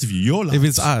 Is it both of you? Your lives If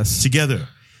it's us. together.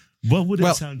 What would it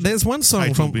Well, sound? there's one song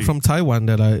title be? from Taiwan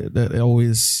that I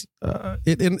always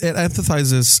it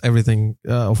emphasizes everything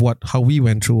of how we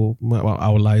went through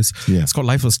our lives. Yeah. It's called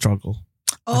Life of Struggle.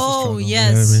 Oh, Struggle. yes,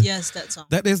 You know what I mean? yes, that song.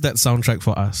 That is that soundtrack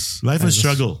for us. Life I of just-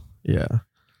 Struggle. Yeah.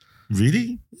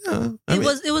 Really? Yeah.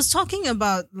 It was talking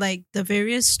about like the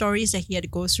various stories that he had to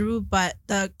go through, but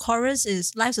the chorus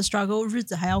is life's a struggle, 日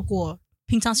子还要过。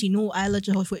平常喜怒哀乐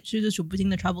之后，是数不尽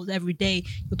的 troubles every day，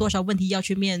有多少问题要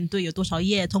去面对，有多少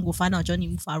夜痛苦烦恼着你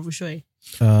无法入睡。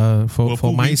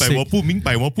 for my sake. 我不明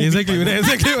白。 Exactly.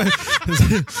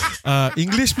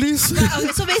 English, please.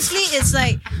 Okay, so basically, it's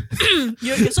like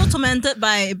you're so tormented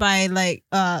by like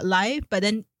life, but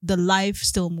then the life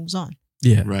still moves on.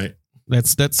 Yeah. Right.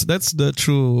 That's the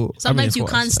true. Sometimes you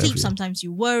for can't us, I sleep, feel. sometimes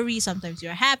you worry, sometimes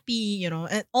you're happy,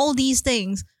 and all these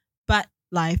things, but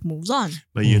life moves on.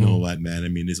 But you know what, man? I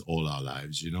mean, it's all our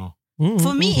lives, you know?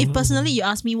 For me, if personally you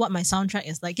ask me what my soundtrack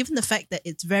is like, given the fact that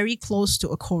it's very close to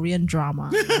a Korean drama,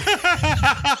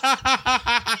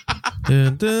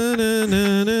 Dun, dun, dun,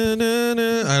 dun, dun, dun,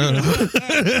 dun. I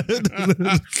don't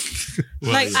know.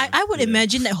 like I would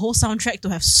imagine that whole soundtrack to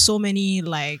have so many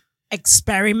like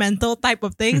experimental type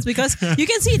of things because you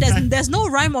can see there's no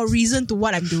rhyme or reason to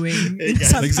what I'm doing.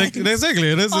 sometimes. Exactly. This is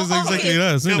exactly okay.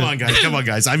 us. isn't Come on,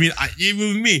 guys. I mean,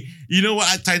 even me. You know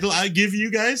what title I give you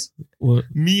guys? What?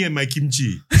 Me and my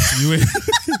kimchi. You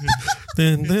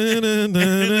Dun, dun, dun, dun,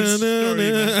 dun,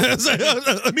 dun,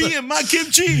 dun. Me and my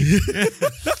kimchi.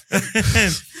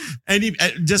 and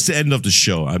just the end of the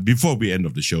show. Before we end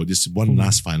of the show, just one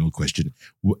last final question.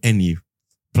 Any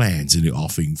plans in the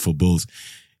offing for both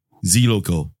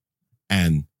Z-Loco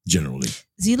and General Ling?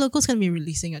 Z-Loco's gonna be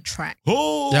releasing a track.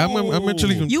 Oh, Yeah, I'm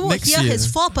actually You will next hear year. his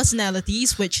 4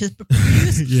 personalities, which is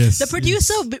produced. Yes. The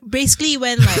producer basically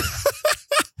went like,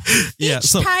 Yeah, each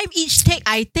so- time, each take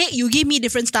I take, you give me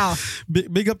different style.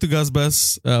 Big up to Gus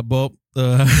Bus, Bob.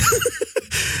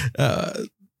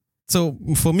 So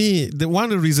for me, one of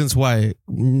the reasons why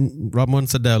Ramon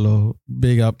Sadello,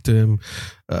 big up to him,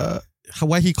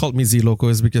 why he called me Z-Loco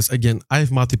is because, again, I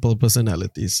have multiple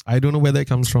personalities. I don't know where that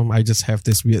comes from. I just have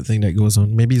this weird thing that goes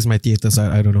on. Maybe it's my theater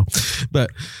side. I don't know. But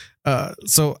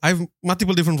so I have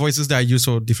multiple different voices that I use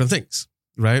for different things,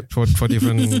 right? For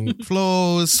different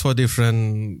flows, for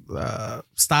different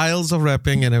styles of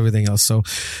rapping and everything else. So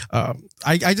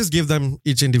I just give them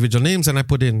each individual names and I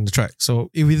put it in the track. So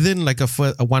within like a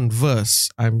one verse,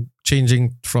 I'm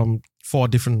changing from 4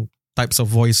 different types of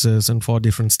voices and 4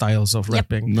 different styles of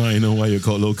rapping. Now I know why you're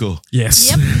called Loco. Yes.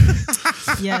 Yep.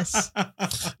 Yes.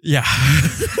 Yeah.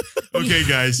 Okay,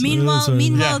 guys. Meanwhile, Sorry.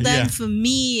 then Yeah. for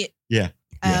me, Yeah.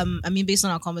 I mean, based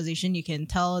on our conversation, you can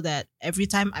tell that every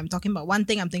time I'm talking about one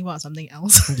thing, I'm thinking about something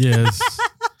else. Yes.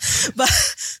 But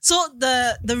so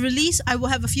the release, I will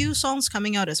have a few songs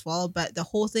coming out as well, but the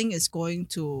whole thing is going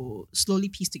to slowly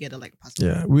piece together like a puzzle.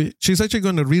 Yeah. She's actually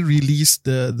going to re-release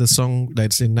the song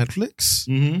that's in Netflix.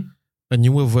 Mm-hmm. A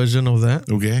newer version of that.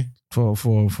 Okay. for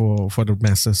the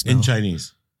masses now? In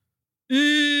Chinese.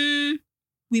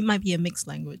 We might be a mixed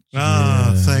language.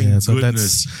 Thank so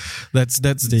goodness. That's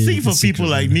the Think for the people secret.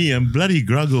 like me, I'm bloody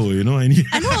gruggo, you know. I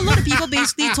know a lot of people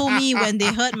basically told me when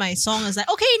they heard my song, it's like,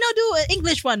 okay, now do an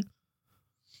English one.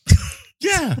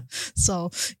 Yeah. So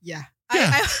yeah.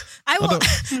 Yeah. I will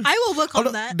work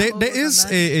on that. There is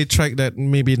a track that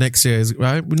maybe next year is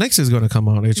right. Next year is going to come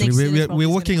out. Actually, Next year is we're probably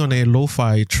working on gonna a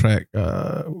lo-fi track,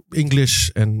 English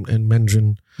and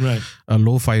Mandarin, Right. a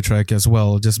lo-fi track as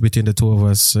well, just between the two of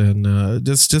us, and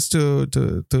just to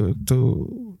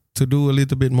do a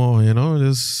little bit more. You know,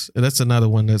 that's another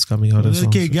one that's coming out as well.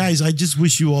 Okay, guys, I just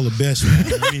wish you all the best, man.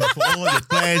 I mean, for all the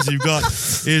plans you've got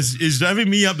is driving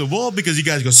me up the wall because you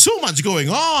guys got so much going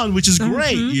on, which is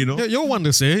great, you know. Yeah, you're one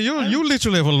to say you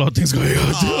literally have a lot of things going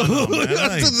on. Oh, no, man.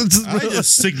 I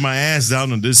just stick my ass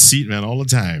down on this seat, man, all the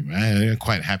time. I'm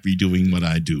quite happy doing what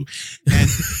I do. And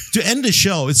to end the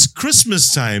show, it's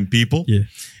Christmas time, people. Yeah.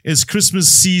 It's Christmas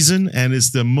season, and it's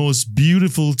the most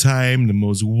beautiful time, the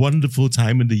most wonderful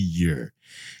time of the year.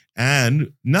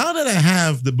 And now that I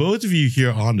have the both of you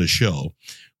here on the show,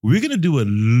 we're going to do a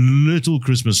little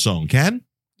Christmas song. Can?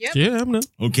 Yep. Yeah, I'm done.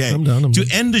 Okay. I'm done. To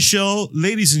end the show,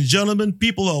 ladies and gentlemen,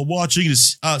 people who are watching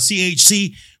this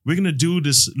CHC, we're going to do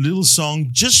this little song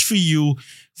just for you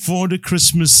for the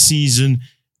Christmas season.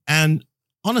 And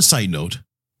on a side note,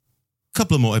 a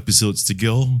couple of more episodes to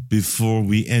go before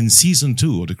we end season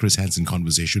 2 of the Chris Hansen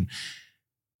Conversation.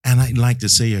 And I'd like to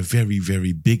say a very,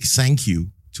 very big thank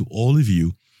you to all of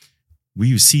you.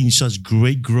 We've seen such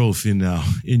great growth in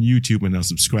YouTube and our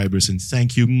subscribers, and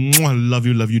thank you. Mwah, love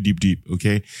you deep, deep.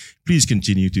 Okay, please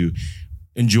continue to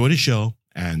enjoy the show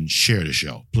and share the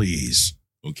show, please.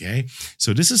 Okay,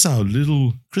 so this is our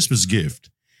little Christmas gift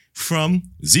from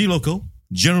Z Loco,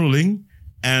 General Ling,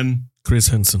 and Chris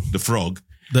Hansen. the Frog.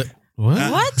 What?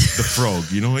 What? The Frog.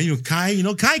 Kai.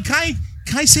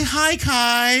 Kai, say hi,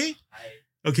 Kai.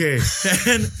 Okay,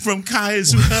 and from Kai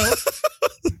as well.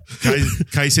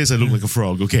 Kai says I look like a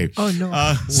frog. Okay. Oh no.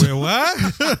 Wait, what?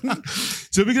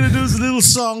 So we're going to do this little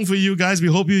song for you guys. We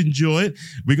hope you enjoy it.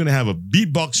 We're going to have a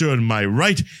beatboxer on my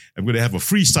right. I'm going to have a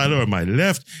freestyler on my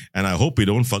left. And I hope we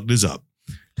don't fuck this up.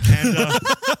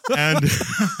 And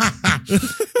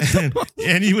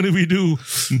even if we do,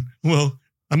 well,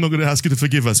 I'm not going to ask you to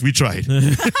forgive us. We tried.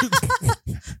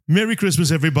 Merry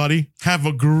Christmas, everybody. Have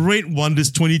a great one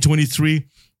this 2023.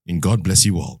 And God bless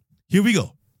you all. Here we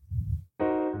go.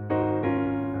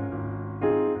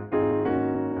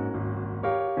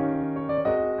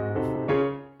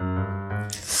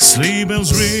 Sleigh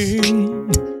bells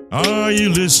ring, are you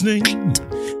listening?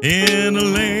 In the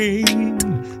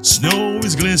lane, snow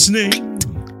is glistening.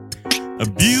 A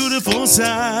beautiful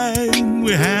sight,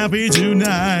 we're happy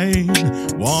tonight.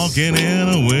 Walking in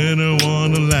a winter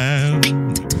wonderland.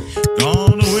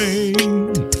 Gone away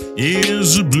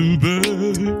is the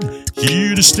bluebird.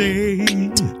 Here to stay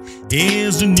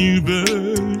is the new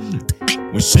bird.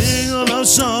 We sing a love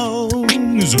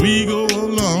song as we go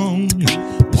along.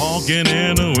 Walking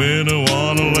in a winter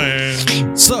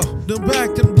wonderland. So, the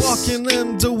back and walking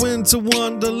in the winter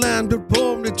wonderland. With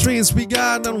palm the trees we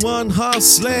got on one horse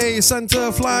sleigh. Santa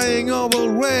flying our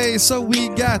way. So we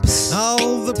got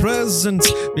all the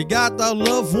presents. We got our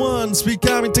loved ones. We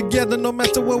coming together no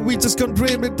matter what. We just gonna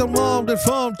dream it them all. The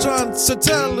phone trying to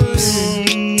tell us.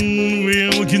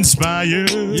 We'll conspire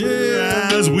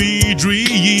as we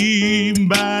dream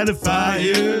by the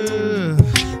fire.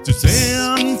 To stay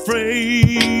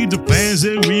unafraid, the plans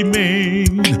that we made.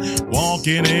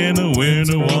 Walking in a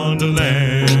winter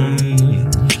wonderland.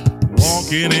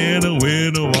 Walking in a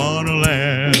winter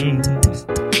wonderland.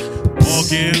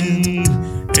 Walking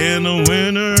in a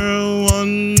winter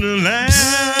wonderland.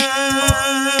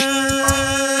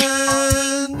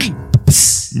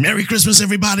 Merry Christmas,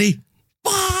 everybody.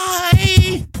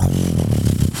 Bye.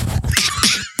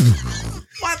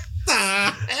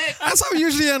 That's how we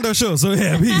usually end our show. So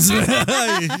yeah, peace.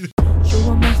 说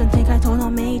我们曾天开